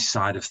business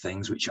side of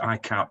things, which I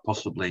can't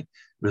possibly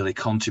really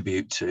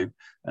contribute to.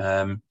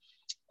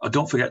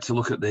 Don't forget to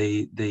look at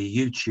the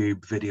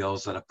YouTube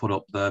videos that I put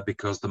up there,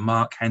 because the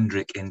Mark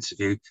Hendrick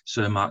interview,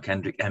 Sir Mark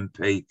Hendrick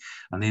MP,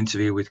 and the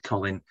interview with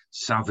Colin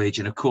Savage,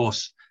 and of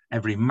course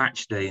every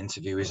match day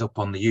interview is up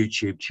on the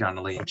YouTube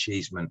channel, Ian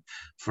Cheeseman,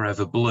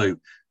 Forever Blue.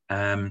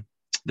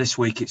 This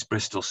week it's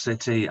Bristol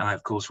City. I,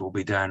 of course, will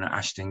be down at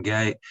Ashton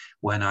Gate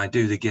when I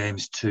do the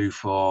games too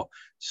for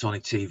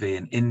Sony TV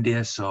in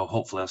India. So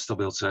hopefully I'll still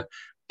be able to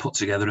put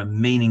together a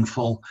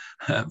meaningful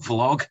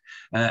vlog.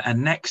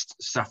 And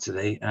next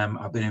Saturday,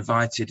 I've been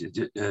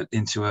invited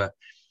into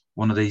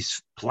one of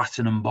these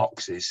platinum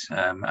boxes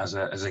as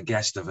a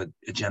guest of a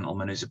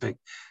gentleman who's a big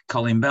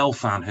Colin Bell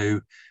fan,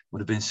 who would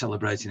have been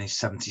celebrating his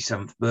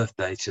 77th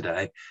birthday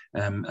today.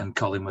 And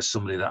Colin was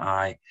somebody that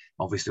I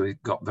obviously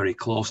got very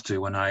close to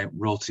when I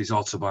wrote his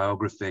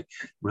autobiography,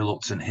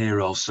 Reluctant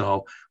Hero.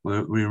 So we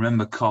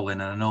remember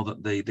Colin, and I know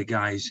that the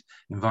guys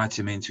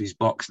inviting me into his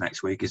box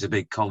next week is a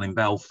big Colin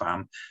Bell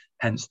fan,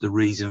 hence the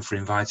reason for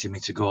inviting me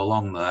to go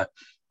along there.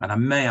 And I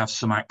may have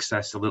some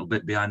access a little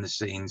bit behind the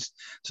scenes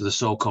to the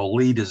so-called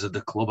leaders of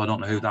the club. I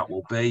don't know who that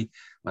will be,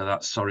 whether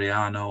that's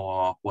Soriano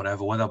or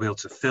whatever, whether I'll be able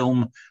to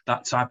film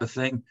that type of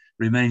thing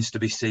remains to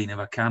be seen. If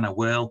I can, I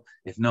will.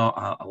 If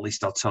not, at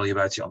least I'll tell you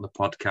about it on the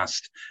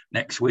podcast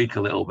next week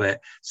a little bit.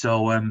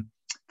 So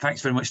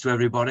thanks very much to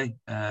everybody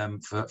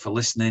for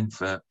listening,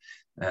 for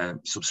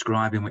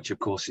subscribing, which of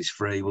course is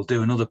free. We'll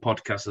do another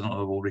podcast. I don't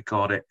know if we'll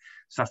record it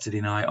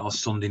Saturday night or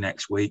Sunday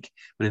next week.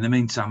 But in the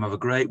meantime, have a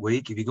great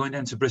week. If you're going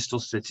down to Bristol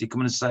City, come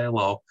and say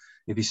hello.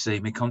 If you see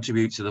me,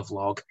 contribute to the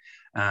vlog.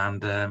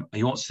 And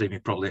you won't see me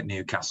probably at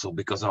Newcastle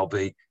because I'll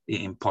be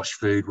eating posh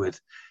food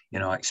with,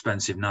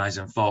 expensive knives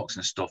and forks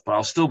and stuff. But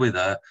I'll still be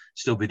there,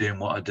 still be doing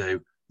what I do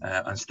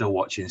and still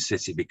watching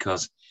City,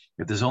 because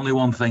if there's only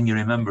one thing you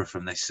remember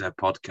from this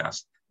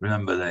podcast,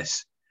 remember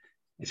this: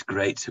 it's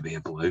great to be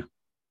a Blue.